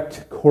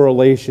direct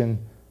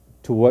correlation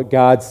to what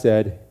God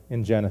said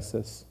in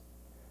Genesis,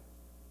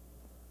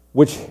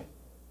 which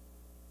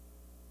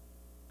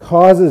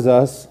causes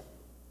us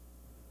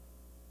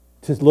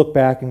to look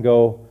back and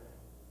go,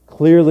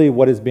 clearly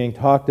what is being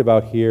talked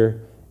about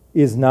here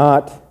is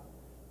not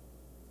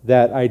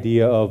that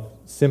idea of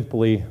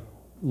simply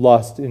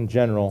lust in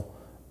general,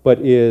 but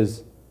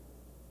is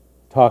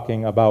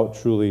talking about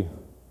truly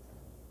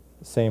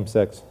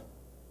same-sex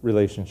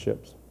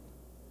relationships.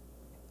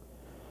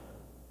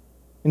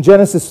 In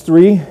Genesis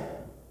 3,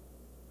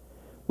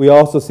 we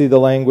also see the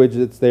language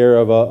that's there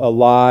of a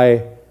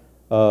lie,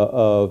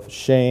 of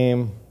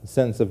shame, a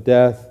sentence of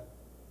death,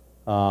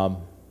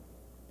 all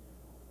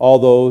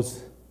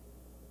those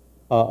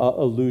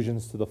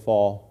allusions to the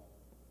fall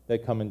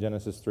that come in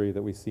Genesis 3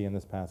 that we see in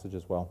this passage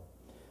as well.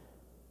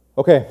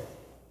 Okay.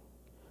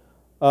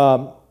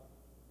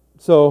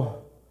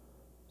 So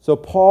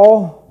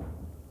Paul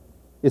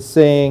is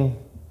saying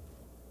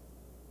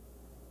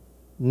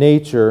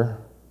nature,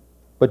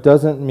 but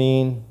doesn't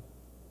mean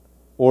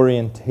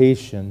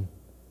orientation.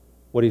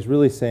 What he's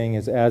really saying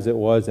is as it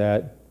was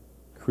at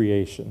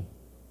creation.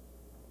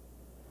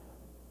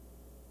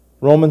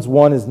 Romans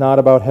 1 is not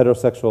about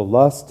heterosexual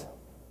lust,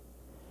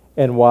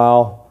 and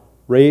while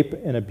rape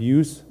and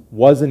abuse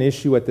was an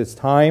issue at this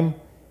time,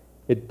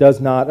 it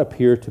does not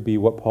appear to be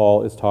what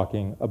Paul is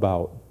talking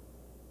about.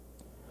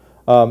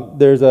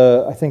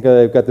 I think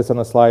I've got this on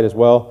the slide as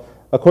well.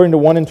 According to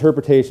one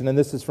interpretation, and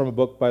this is from a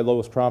book by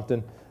Lois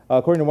Crompton,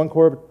 according to one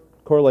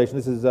correlation,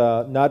 this is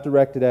not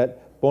directed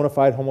at bona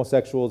fide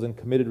homosexuals in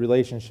committed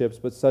relationships,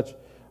 but such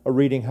a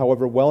reading,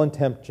 however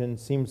well-intentioned,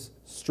 seems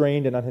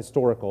strained and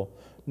unhistorical.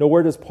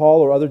 Nowhere does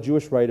Paul or other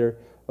Jewish writer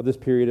of this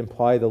period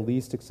imply the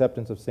least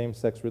acceptance of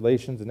same-sex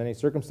relations in any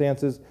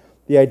circumstances.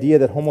 The idea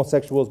that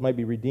homosexuals might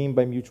be redeemed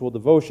by mutual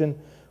devotion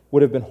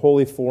would have been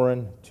wholly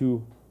foreign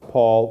to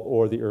Paul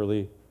or the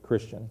early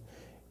Christian.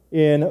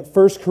 In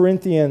 1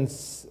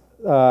 Corinthians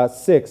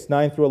 6,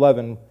 9 through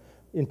 11,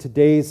 in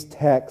today's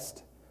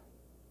text,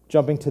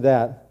 jumping to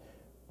that,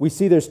 we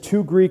see there's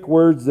two Greek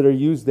words that are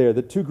used there.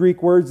 The two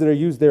Greek words that are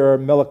used there are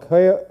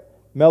melakoi,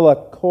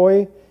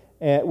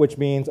 which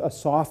means a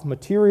soft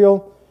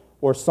material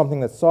or something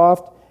that's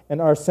soft, and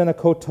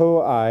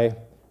arsenikotoi,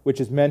 which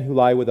is men who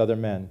lie with other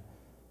men.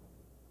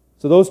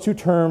 So those two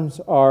terms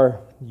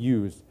are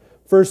used.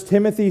 1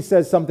 Timothy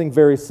says something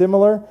very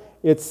similar.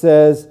 It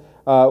says,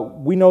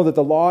 we know that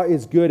the law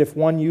is good if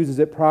one uses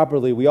it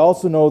properly. We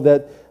also know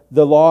that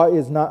the law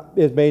is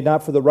made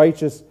not for the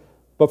righteous,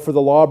 but for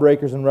the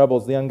lawbreakers and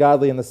rebels, the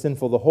ungodly and the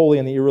sinful, the holy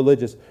and the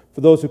irreligious,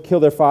 for those who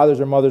kill their fathers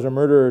or mothers or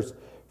murderers,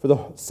 for the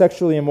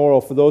sexually immoral,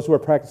 for those who are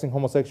practicing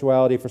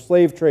homosexuality, for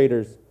slave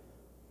traders,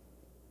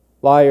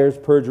 liars,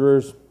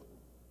 perjurers,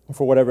 and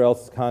for whatever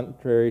else is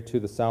contrary to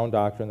the sound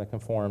doctrine that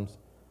conforms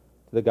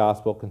to the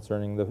gospel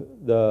concerning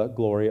the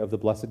glory of the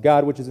blessed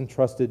God, which is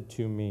entrusted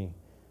to me.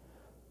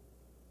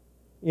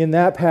 In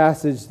that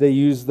passage, they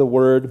use the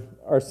word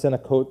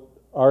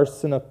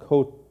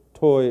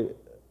arsenikotoi,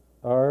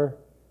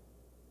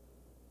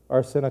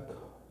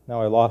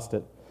 now I lost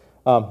it.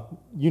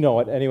 You know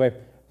it anyway.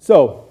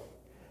 So,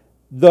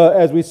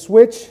 as we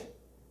switch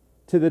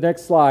to the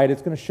next slide,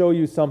 it's going to show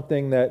you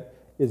something that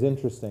is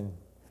interesting.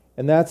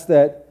 And that's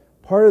that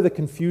part of the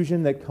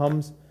confusion that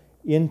comes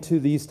into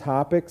these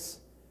topics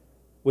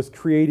was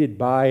created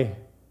by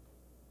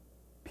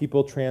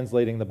people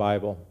translating the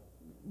Bible.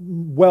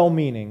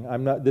 Well-meaning.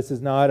 This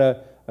is not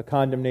a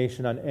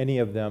condemnation on any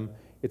of them.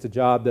 It's a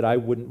job that I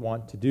wouldn't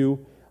want to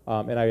do,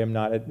 and I am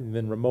not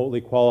even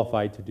remotely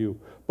qualified to do.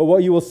 But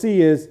what you will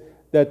see is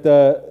that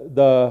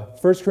the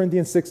 1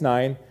 Corinthians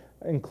 6:9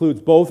 includes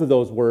both of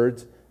those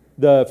words.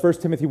 The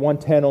 1 Timothy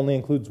 1:10 only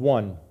includes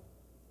one.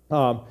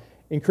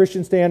 In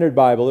Christian Standard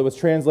Bible, it was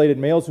translated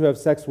males who have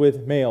sex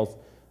with males.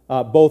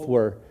 Both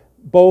were.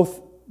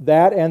 Both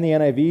that and the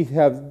NIV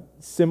have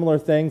similar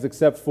things,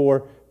 except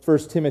for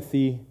 1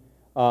 Timothy,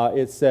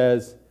 it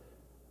says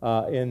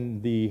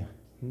in the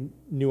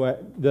New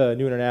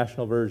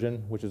International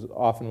Version, which is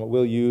often what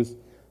we'll use,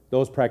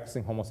 those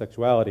practicing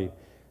homosexuality.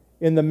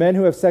 In the men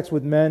who have sex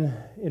with men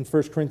in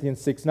 1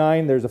 Corinthians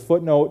 6:9, there's a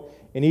footnote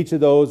in each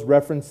of those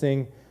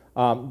referencing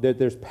that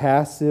there's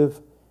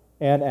passive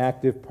and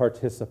active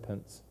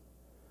participants.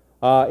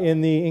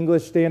 In the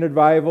English Standard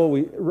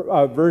Bible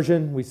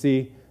Version, we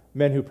see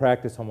men who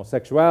practice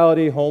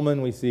homosexuality.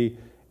 Holman, we see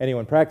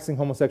anyone practicing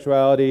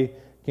homosexuality.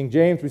 King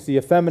James, we see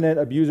effeminate,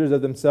 abusers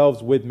of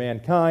themselves with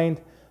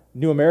mankind.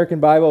 New American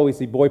Bible, we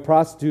see boy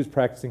prostitutes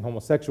practicing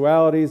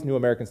homosexualities. New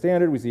American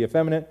Standard, we see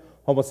effeminate,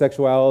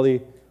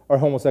 homosexuality, or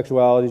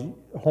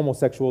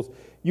homosexuals.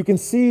 You can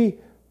see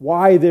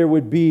why there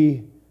would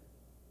be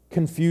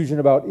confusion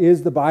about,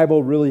 is the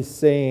Bible really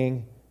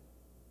saying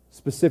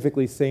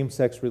specifically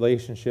same-sex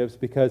relationships?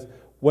 Because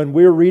when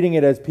we're reading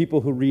it as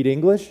people who read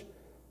English,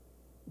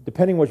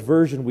 depending which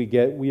version we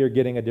get, we are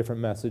getting a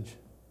different message.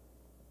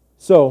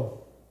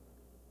 So,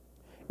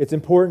 it's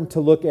important to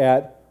look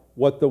at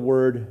what the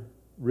word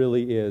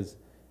really is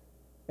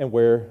and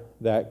where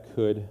that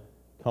could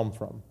come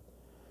from.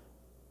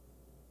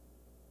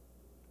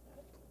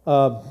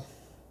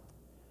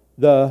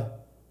 The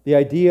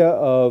idea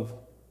of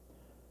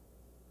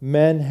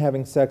men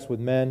having sex with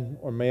men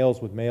or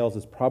males with males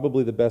is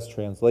probably the best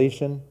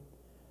translation.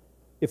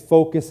 It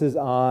focuses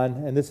on,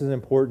 and this is an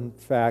important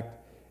fact,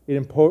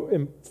 it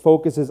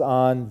focuses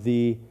on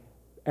the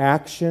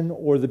action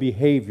or the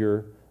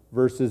behavior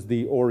versus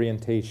the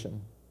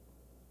orientation.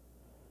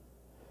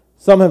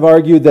 Some have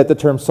argued that the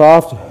term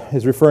soft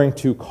is referring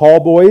to call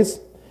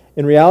boys.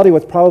 In reality,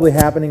 what's probably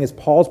happening is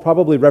Paul's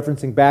probably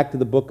referencing back to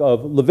the book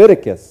of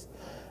Leviticus.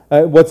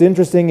 What's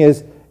interesting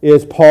is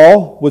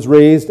Paul was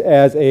raised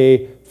as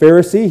a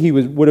Pharisee. He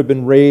would have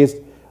been raised,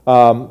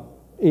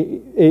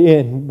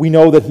 we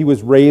know that he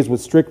was raised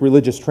with strict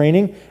religious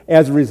training.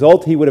 As a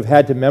result, he would have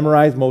had to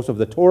memorize most of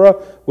the Torah,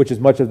 which is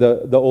much of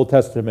the Old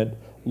Testament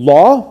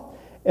law.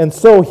 And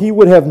so he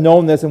would have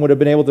known this and would have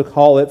been able to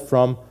call it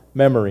from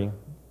memory.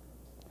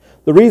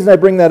 The reason I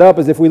bring that up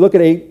is if we look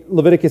at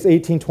Leviticus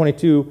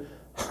 18:22,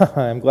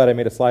 I'm glad I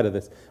made a slide of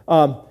this.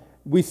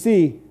 We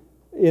see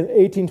in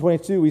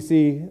 18:22, we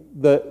see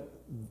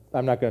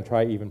I'm not going to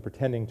try even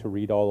pretending to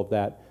read all of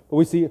that, but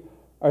we see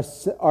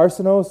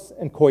arsenos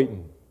and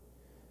koiton.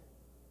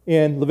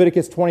 In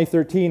Leviticus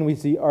 20:13, we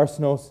see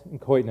arsenos and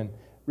koiton,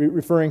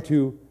 referring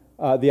to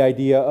the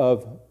idea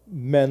of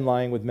men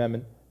lying with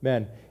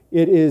men.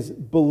 It is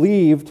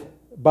believed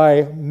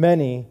by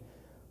many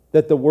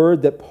that the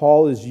word that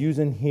Paul is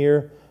using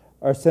here,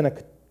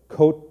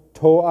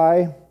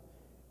 arsenokotoi,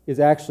 is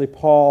actually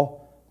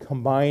Paul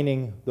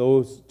combining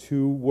those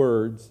two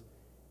words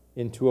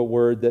into a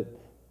word that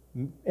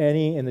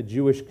any in the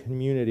Jewish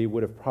community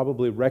would have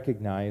probably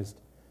recognized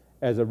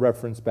as a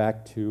reference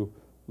back to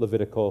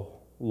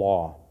Levitical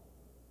law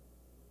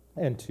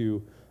and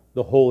to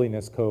the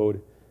holiness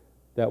code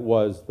that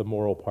was the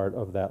moral part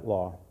of that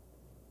law.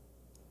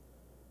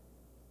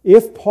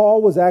 If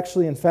Paul was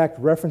actually, in fact,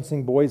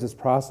 referencing boys as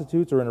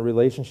prostitutes or in a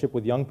relationship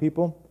with young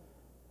people,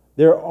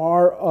 there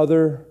are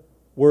other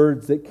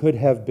words that could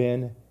have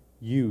been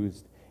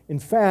used. In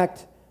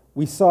fact,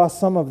 we saw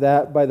some of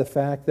that by the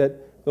fact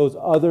that those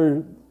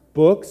other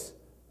books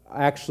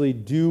actually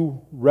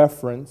do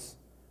reference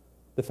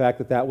the fact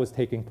that that was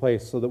taking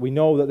place, so that we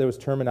know that there was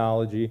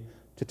terminology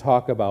to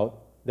talk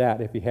about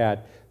that if he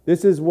had.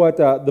 This is what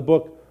the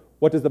book,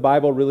 What Does the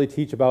Bible Really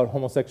Teach About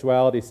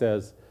Homosexuality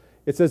says.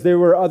 It says there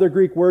were other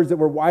Greek words that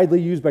were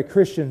widely used by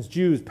Christians,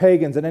 Jews,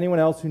 pagans, and anyone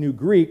else who knew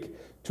Greek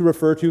to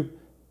refer to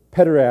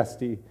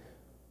pederasty.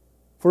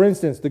 For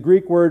instance, the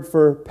Greek word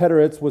for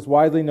pederast was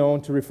widely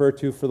known to refer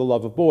to for the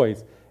love of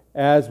boys,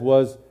 as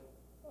was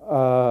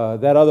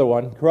that other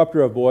one,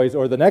 corrupter of boys,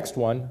 or the next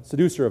one,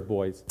 seducer of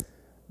boys.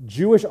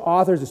 Jewish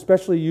authors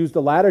especially used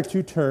the latter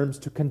two terms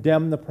to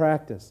condemn the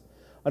practice.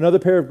 Another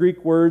pair of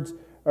Greek words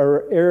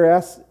are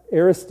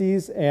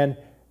Aristes and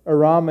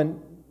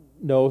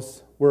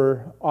Aramenos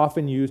were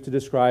often used to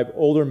describe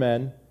older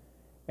men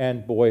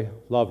and boy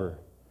lover.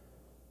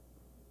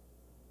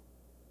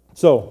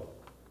 So,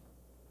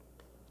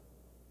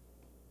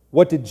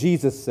 what did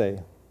Jesus say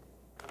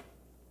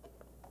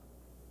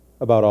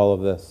about all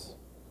of this?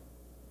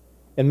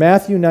 In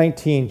Matthew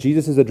 19,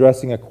 Jesus is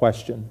addressing a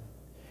question.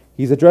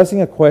 He's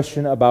addressing a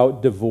question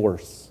about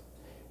divorce.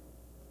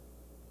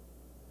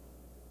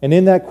 And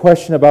in that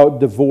question about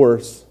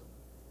divorce,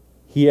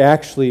 he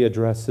actually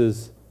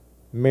addresses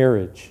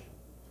marriage.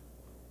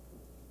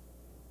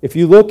 If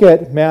you look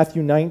at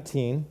Matthew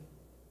 19,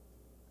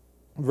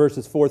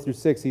 verses 4 through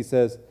 6, he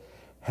says,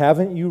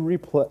 Haven't you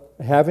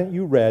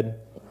read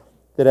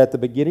that at the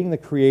beginning the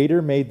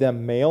Creator made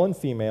them male and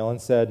female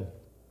and said,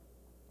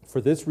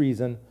 For this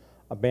reason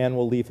a man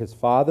will leave his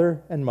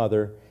father and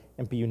mother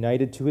and be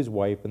united to his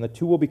wife, and the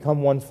two will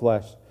become one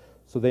flesh.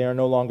 So they are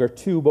no longer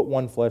two, but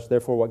one flesh.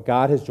 Therefore what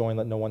God has joined,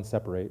 let no one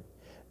separate.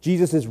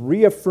 Jesus is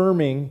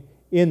reaffirming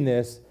in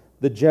this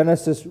the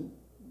Genesis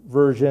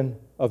version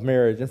of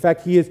marriage. In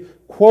fact, he is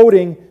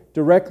quoting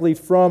directly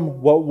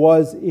from what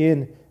was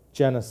in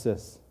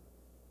Genesis.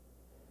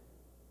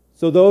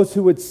 So those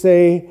who would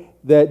say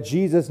that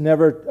Jesus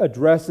never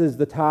addresses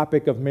the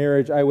topic of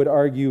marriage, I would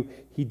argue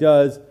he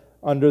does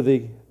under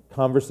the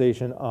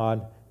conversation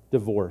on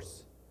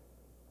divorce.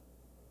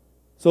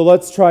 So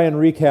let's try and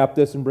recap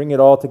this and bring it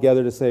all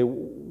together to say,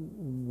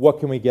 what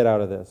can we get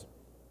out of this?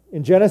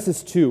 In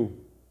Genesis 2,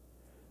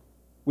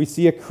 we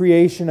see a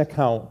creation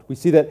account. We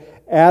see that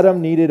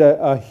Adam needed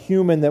a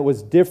human that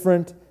was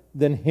different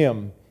than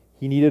him.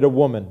 He needed a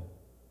woman.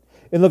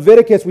 In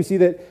Leviticus, we see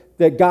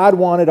that God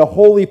wanted a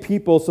holy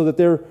people so that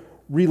their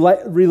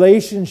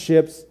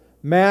relationships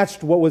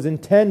matched what was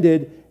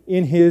intended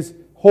in His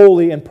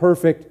holy and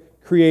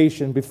perfect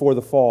creation before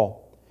the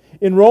fall.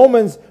 In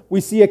Romans,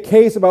 we see a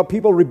case about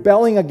people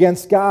rebelling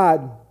against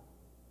God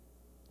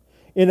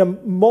in a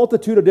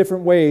multitude of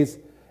different ways.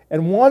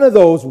 And one of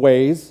those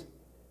ways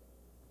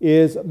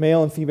is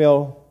male and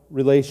female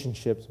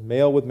relationships,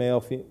 male with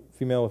male,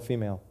 female with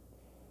female.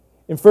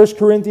 In 1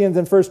 Corinthians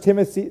and 1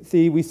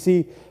 Timothy, we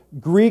see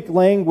Greek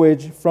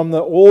language from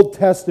the Old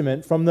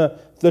Testament, from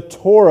the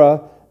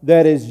Torah,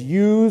 that is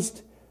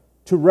used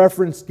to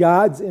reference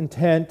God's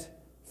intent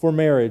for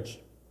marriage.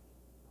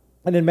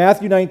 And in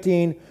Matthew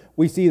 19,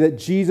 we see that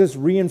Jesus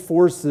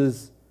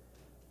reinforces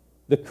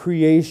the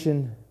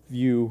creation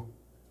view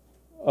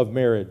of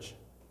marriage.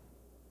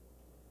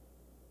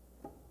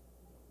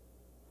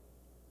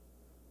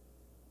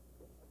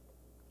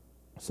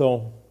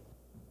 So,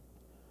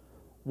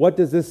 what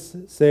does this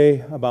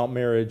say about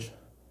marriage?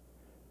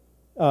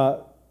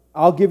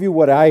 I'll give you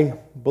what I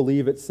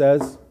believe it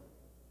says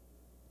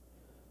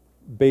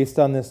based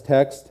on this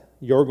text.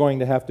 You're going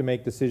to have to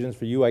make decisions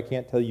for you. I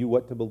can't tell you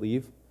what to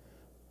believe.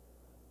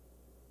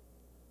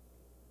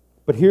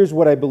 But here's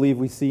what I believe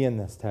we see in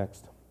this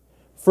text.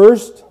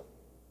 First,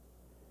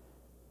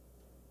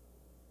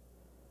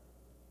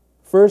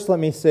 let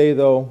me say,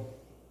 though,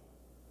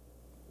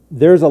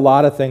 there's a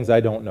lot of things I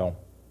don't know.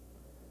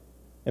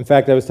 In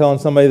fact, I was telling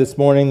somebody this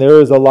morning, there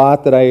is a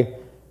lot that I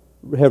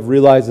have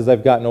realized as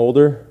I've gotten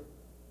older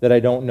that I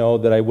don't know,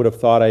 that I would have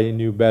thought I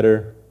knew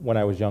better when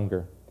I was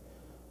younger.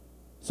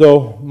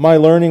 So my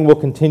learning will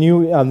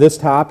continue on this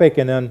topic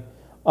and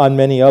on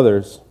many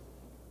others.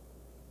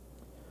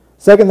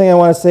 Second thing I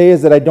want to say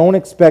is that I don't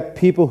expect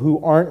people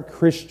who aren't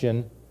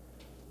Christian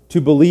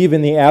to believe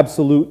in the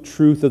absolute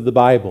truth of the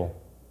Bible.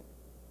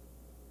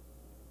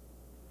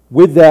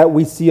 With that,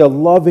 we see a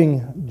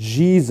loving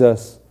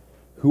Jesus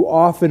who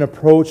often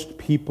approached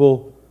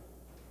people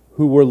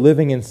who were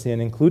living in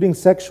sin, including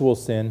sexual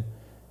sin,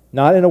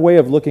 not in a way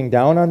of looking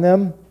down on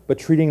them, but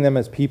treating them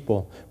as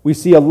people. We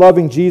see a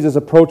loving Jesus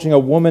approaching a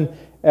woman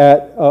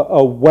at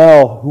a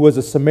well who was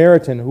a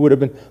Samaritan, who would have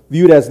been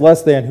viewed as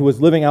less than, who was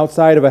living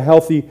outside of a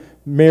healthy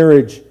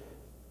marriage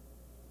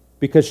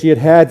because she had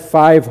had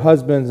 5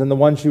 husbands, and the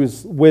one she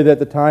was with at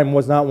the time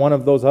was not one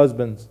of those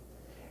husbands.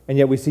 And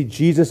yet we see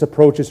Jesus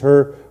approaches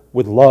her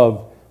with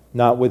love,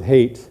 not with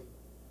hate.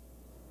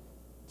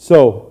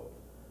 So,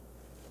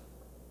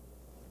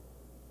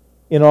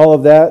 in all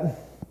of that,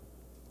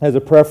 as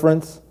a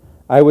preference,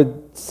 I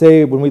would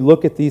say when we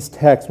look at these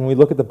texts, when we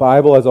look at the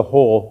Bible as a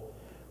whole,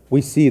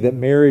 we see that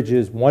marriage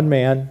is one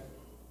man,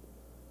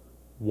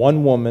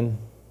 one woman,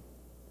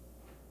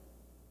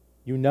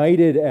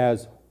 united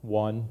as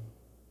one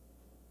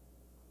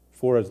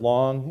for as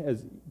long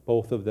as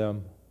both of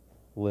them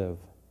live.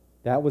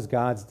 That was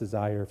God's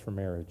desire for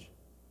marriage.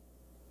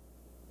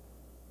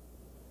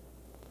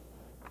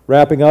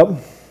 Wrapping up,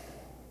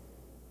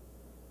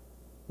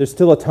 there's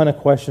still a ton of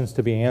questions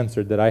to be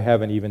answered that I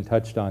haven't even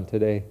touched on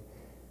today.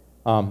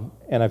 And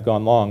I've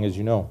gone long, as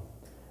you know.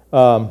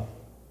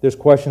 There's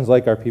questions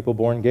like, are people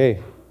born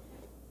gay?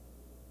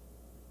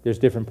 There's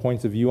different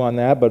points of view on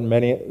that, but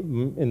many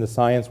in the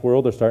science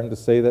world are starting to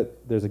say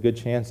that there's a good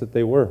chance that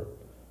they were.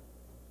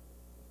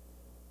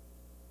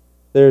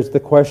 There's the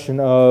question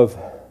of,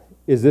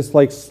 is this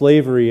like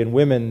slavery and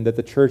women that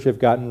the church have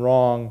gotten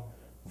wrong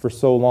for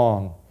so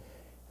long?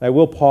 I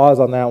will pause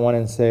on that one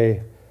and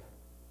say,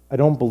 I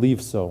don't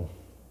believe so.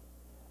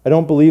 I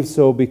don't believe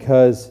so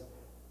because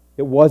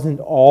it wasn't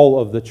all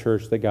of the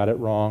church that got it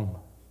wrong,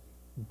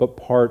 but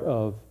part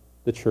of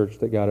the church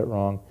that got it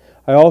wrong.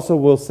 I also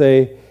will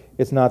say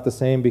it's not the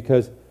same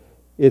because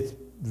it's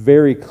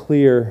very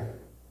clear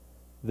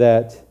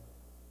that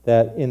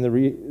in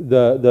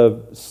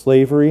the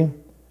slavery,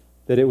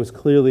 that it was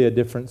clearly a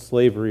different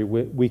slavery.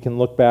 We can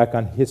look back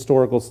on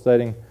historical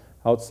studying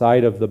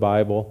outside of the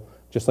Bible,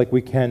 just like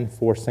we can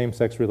for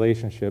same-sex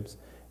relationships,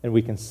 and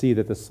we can see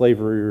that the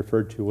slavery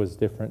referred to was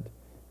different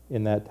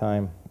in that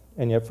time.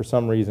 And yet, for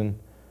some reason,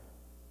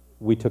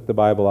 we took the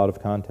Bible out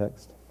of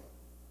context.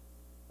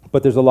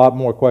 But there's a lot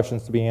more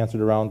questions to be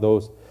answered around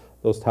those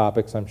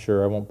topics, I'm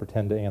sure. I won't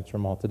pretend to answer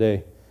them all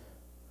today.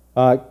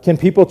 Can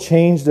people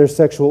change their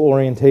sexual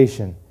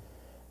orientation?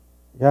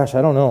 Gosh,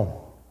 I don't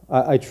know.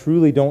 I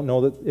truly don't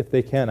know that if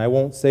they can. I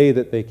won't say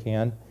that they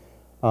can.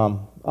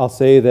 I'll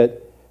say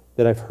that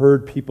I've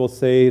heard people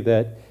say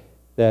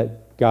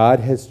that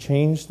God has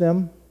changed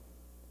them,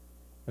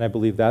 and I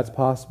believe that's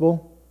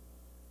possible.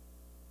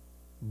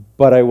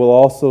 But I will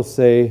also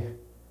say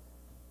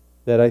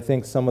that I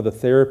think some of the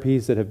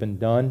therapies that have been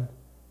done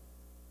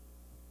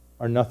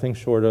are nothing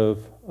short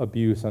of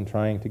abuse on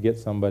trying to get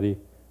somebody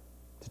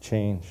to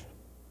change.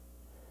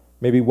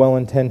 Maybe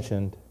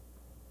well-intentioned,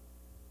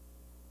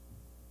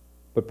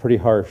 but pretty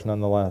harsh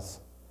nonetheless.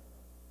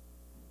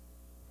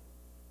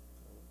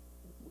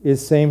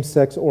 Is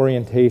same-sex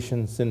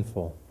orientation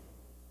sinful?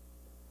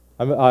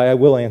 I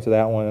will answer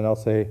that one, and I'll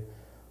say,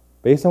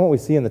 based on what we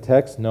see in the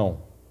text,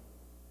 no.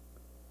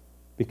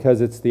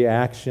 Because it's the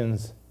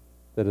actions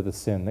that are the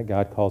sin that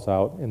God calls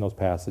out in those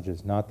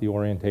passages, not the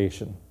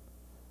orientation.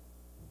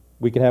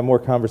 We can have more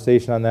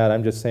conversation on that.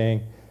 I'm just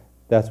saying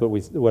that's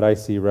what I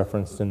see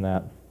referenced in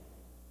that.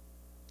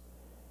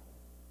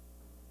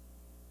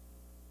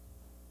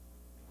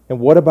 And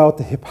what about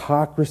the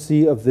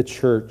hypocrisy of the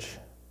church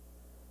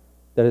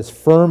that is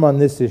firm on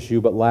this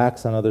issue but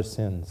lax on other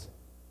sins?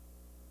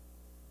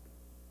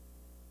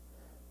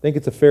 I think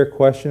it's a fair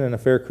question and a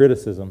fair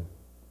criticism.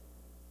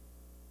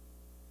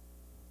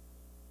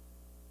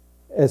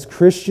 As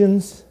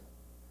Christians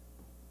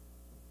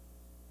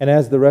and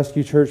as the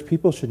Rescue Church,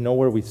 people should know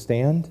where we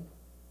stand,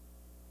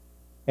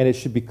 and it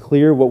should be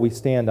clear what we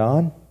stand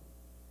on.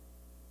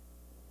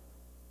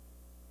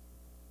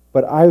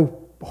 But I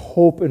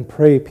hope and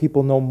pray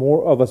people know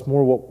more of us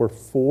more what we're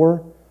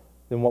for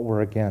than what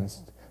we're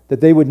against.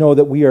 That they would know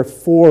that we are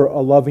for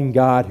a loving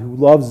God who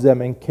loves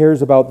them and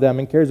cares about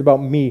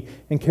me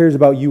and cares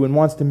about you and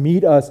wants to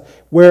meet us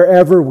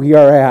wherever we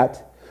are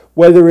at.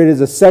 Whether it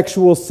is a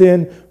sexual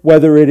sin,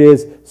 whether it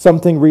is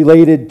something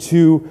related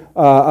to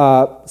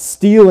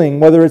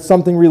stealing, whether it's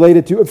something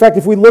related to... In fact,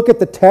 if we look at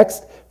the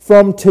text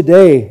from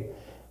today,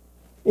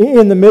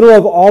 in the middle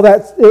of all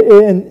that,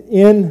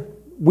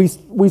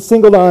 we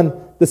singled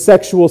on the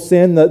sexual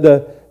sin,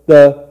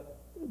 the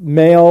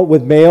male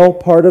with male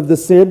part of the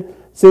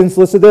sins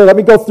listed there. Let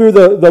me go through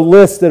the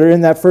list that are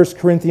in that 1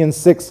 Corinthians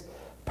 6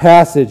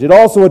 passage. It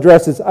also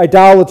addresses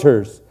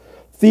idolaters,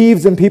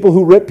 thieves and people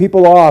who rip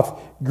people off,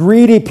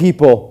 greedy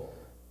people,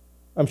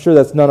 I'm sure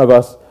that's none of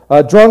us,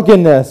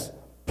 drunkenness,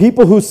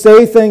 people who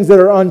say things that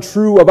are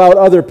untrue about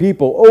other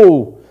people.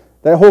 Oh,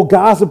 that whole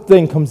gossip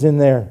thing comes in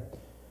there.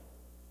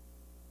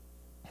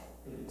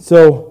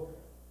 So,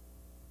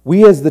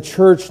 we as the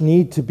church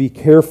need to be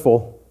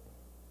careful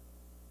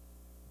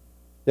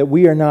that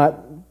we are not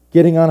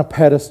getting on a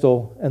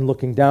pedestal and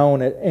looking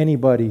down at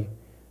anybody,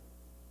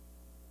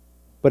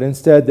 but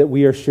instead that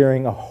we are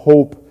sharing a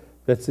hope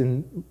that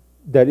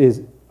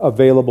is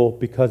available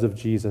because of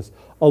Jesus,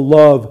 a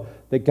love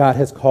that God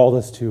has called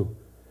us to.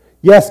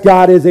 Yes,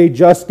 God is a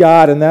just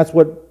God, and that's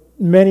what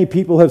many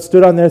people have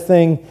stood on their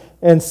thing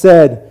and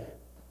said.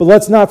 But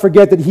let's not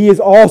forget that He is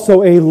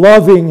also a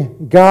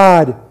loving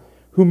God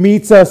who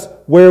meets us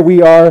where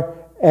we are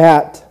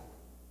at.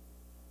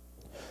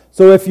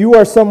 So if you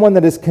are someone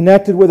that is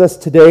connected with us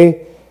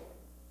today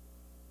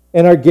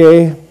and are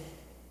gay,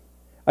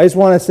 I just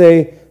want to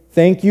say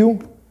thank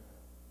you.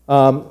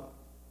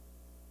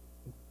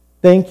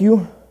 Thank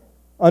you.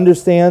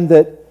 Understand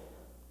that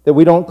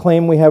we don't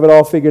claim we have it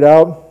all figured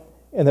out,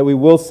 and that we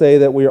will say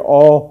that we are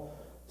all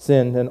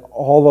sinned and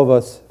all of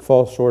us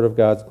fall short of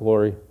God's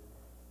glory.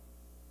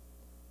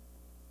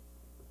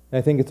 And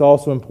I think it's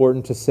also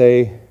important to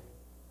say,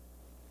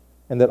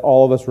 and that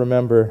all of us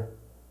remember,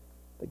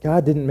 that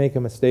God didn't make a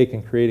mistake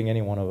in creating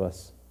any one of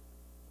us.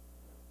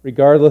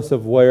 Regardless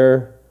of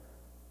where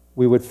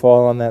we would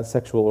fall on that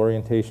sexual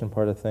orientation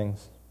part of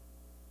things.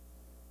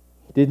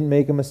 He didn't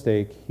make a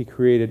mistake. He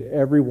created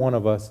every one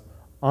of us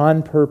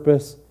on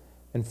purpose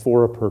and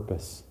for a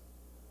purpose.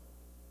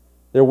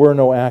 There were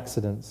no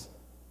accidents.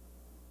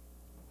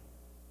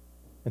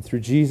 And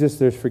through Jesus,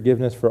 there's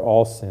forgiveness for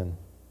all sin.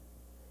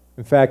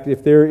 In fact,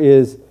 if there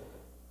is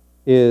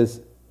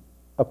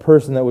a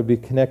person that would be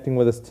connecting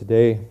with us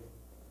today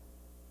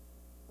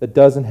that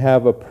doesn't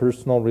have a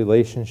personal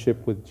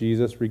relationship with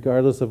Jesus,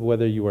 regardless of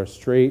whether you are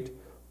straight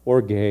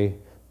or gay,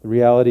 the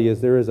reality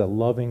is there is a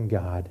loving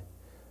God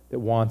that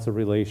wants a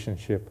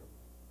relationship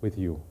with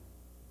you.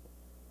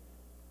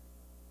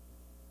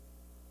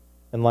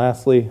 And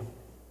lastly,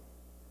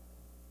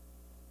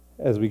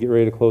 as we get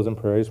ready to close in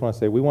prayer, I just want to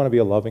say we want to be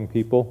a loving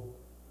people,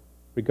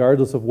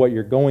 regardless of what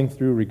you're going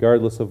through,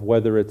 regardless of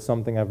whether it's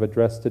something I've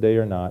addressed today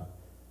or not.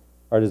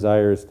 Our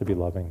desire is to be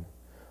loving.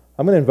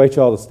 I'm going to invite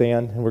you all to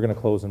stand, and we're going to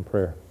close in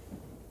prayer.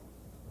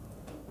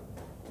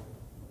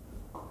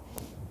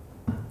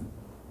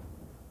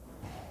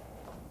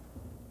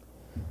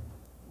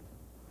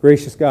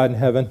 Gracious God in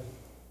heaven,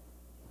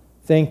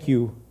 thank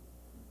you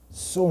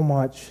so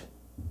much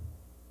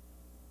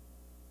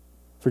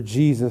for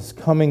Jesus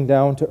coming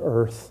down to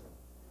earth,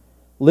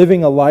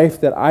 living a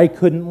life that I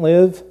couldn't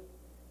live,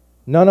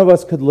 none of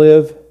us could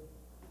live,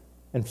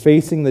 and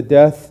facing the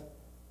death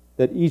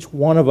that each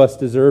one of us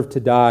deserved to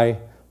die,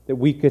 that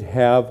we could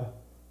have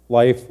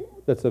life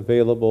that's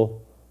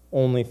available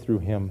only through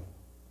Him.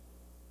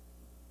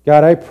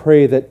 God, I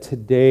pray that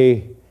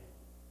today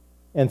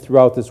and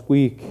throughout this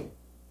week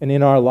and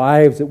in our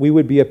lives that we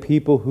would be a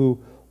people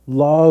who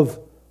love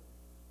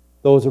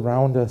those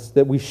around us,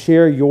 that we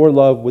share your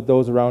love with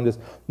those around us.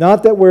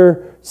 Not that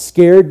we're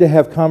scared to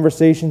have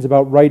conversations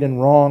about right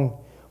and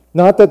wrong,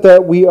 not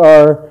that we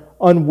are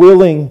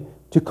unwilling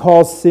to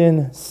call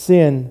sin,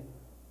 sin,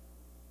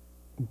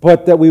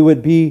 but that we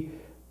would be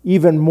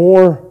even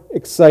more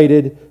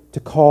excited to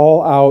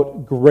call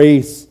out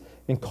grace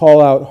and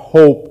call out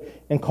hope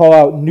and call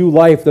out new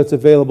life that's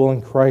available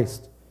in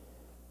Christ.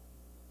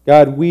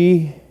 God,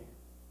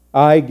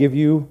 I give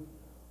you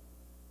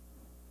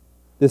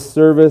this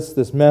service,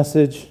 this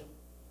message,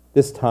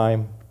 this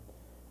time,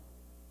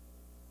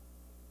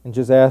 and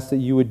just ask that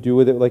you would do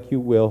with it like you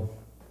will.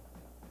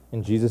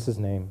 In Jesus'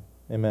 name,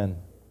 amen.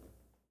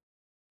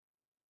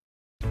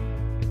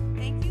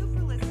 Thank you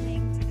for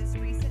listening to this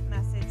recent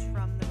message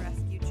from the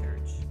Rescue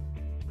Church.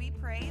 We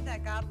pray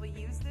that God will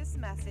use this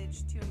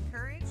message to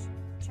encourage,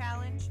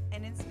 challenge,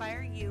 and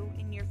inspire you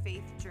in your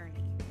faith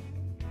journey.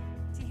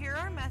 To hear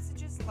our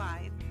messages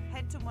live,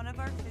 head to one of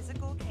our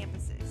physical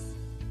campuses.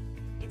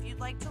 If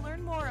you'd like to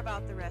learn more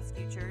about the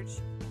Rescue Church,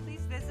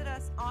 please visit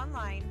us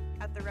online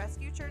at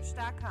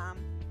therescuechurch.com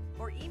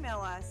or email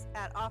us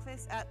at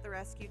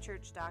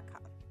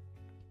office@therescuechurch.com.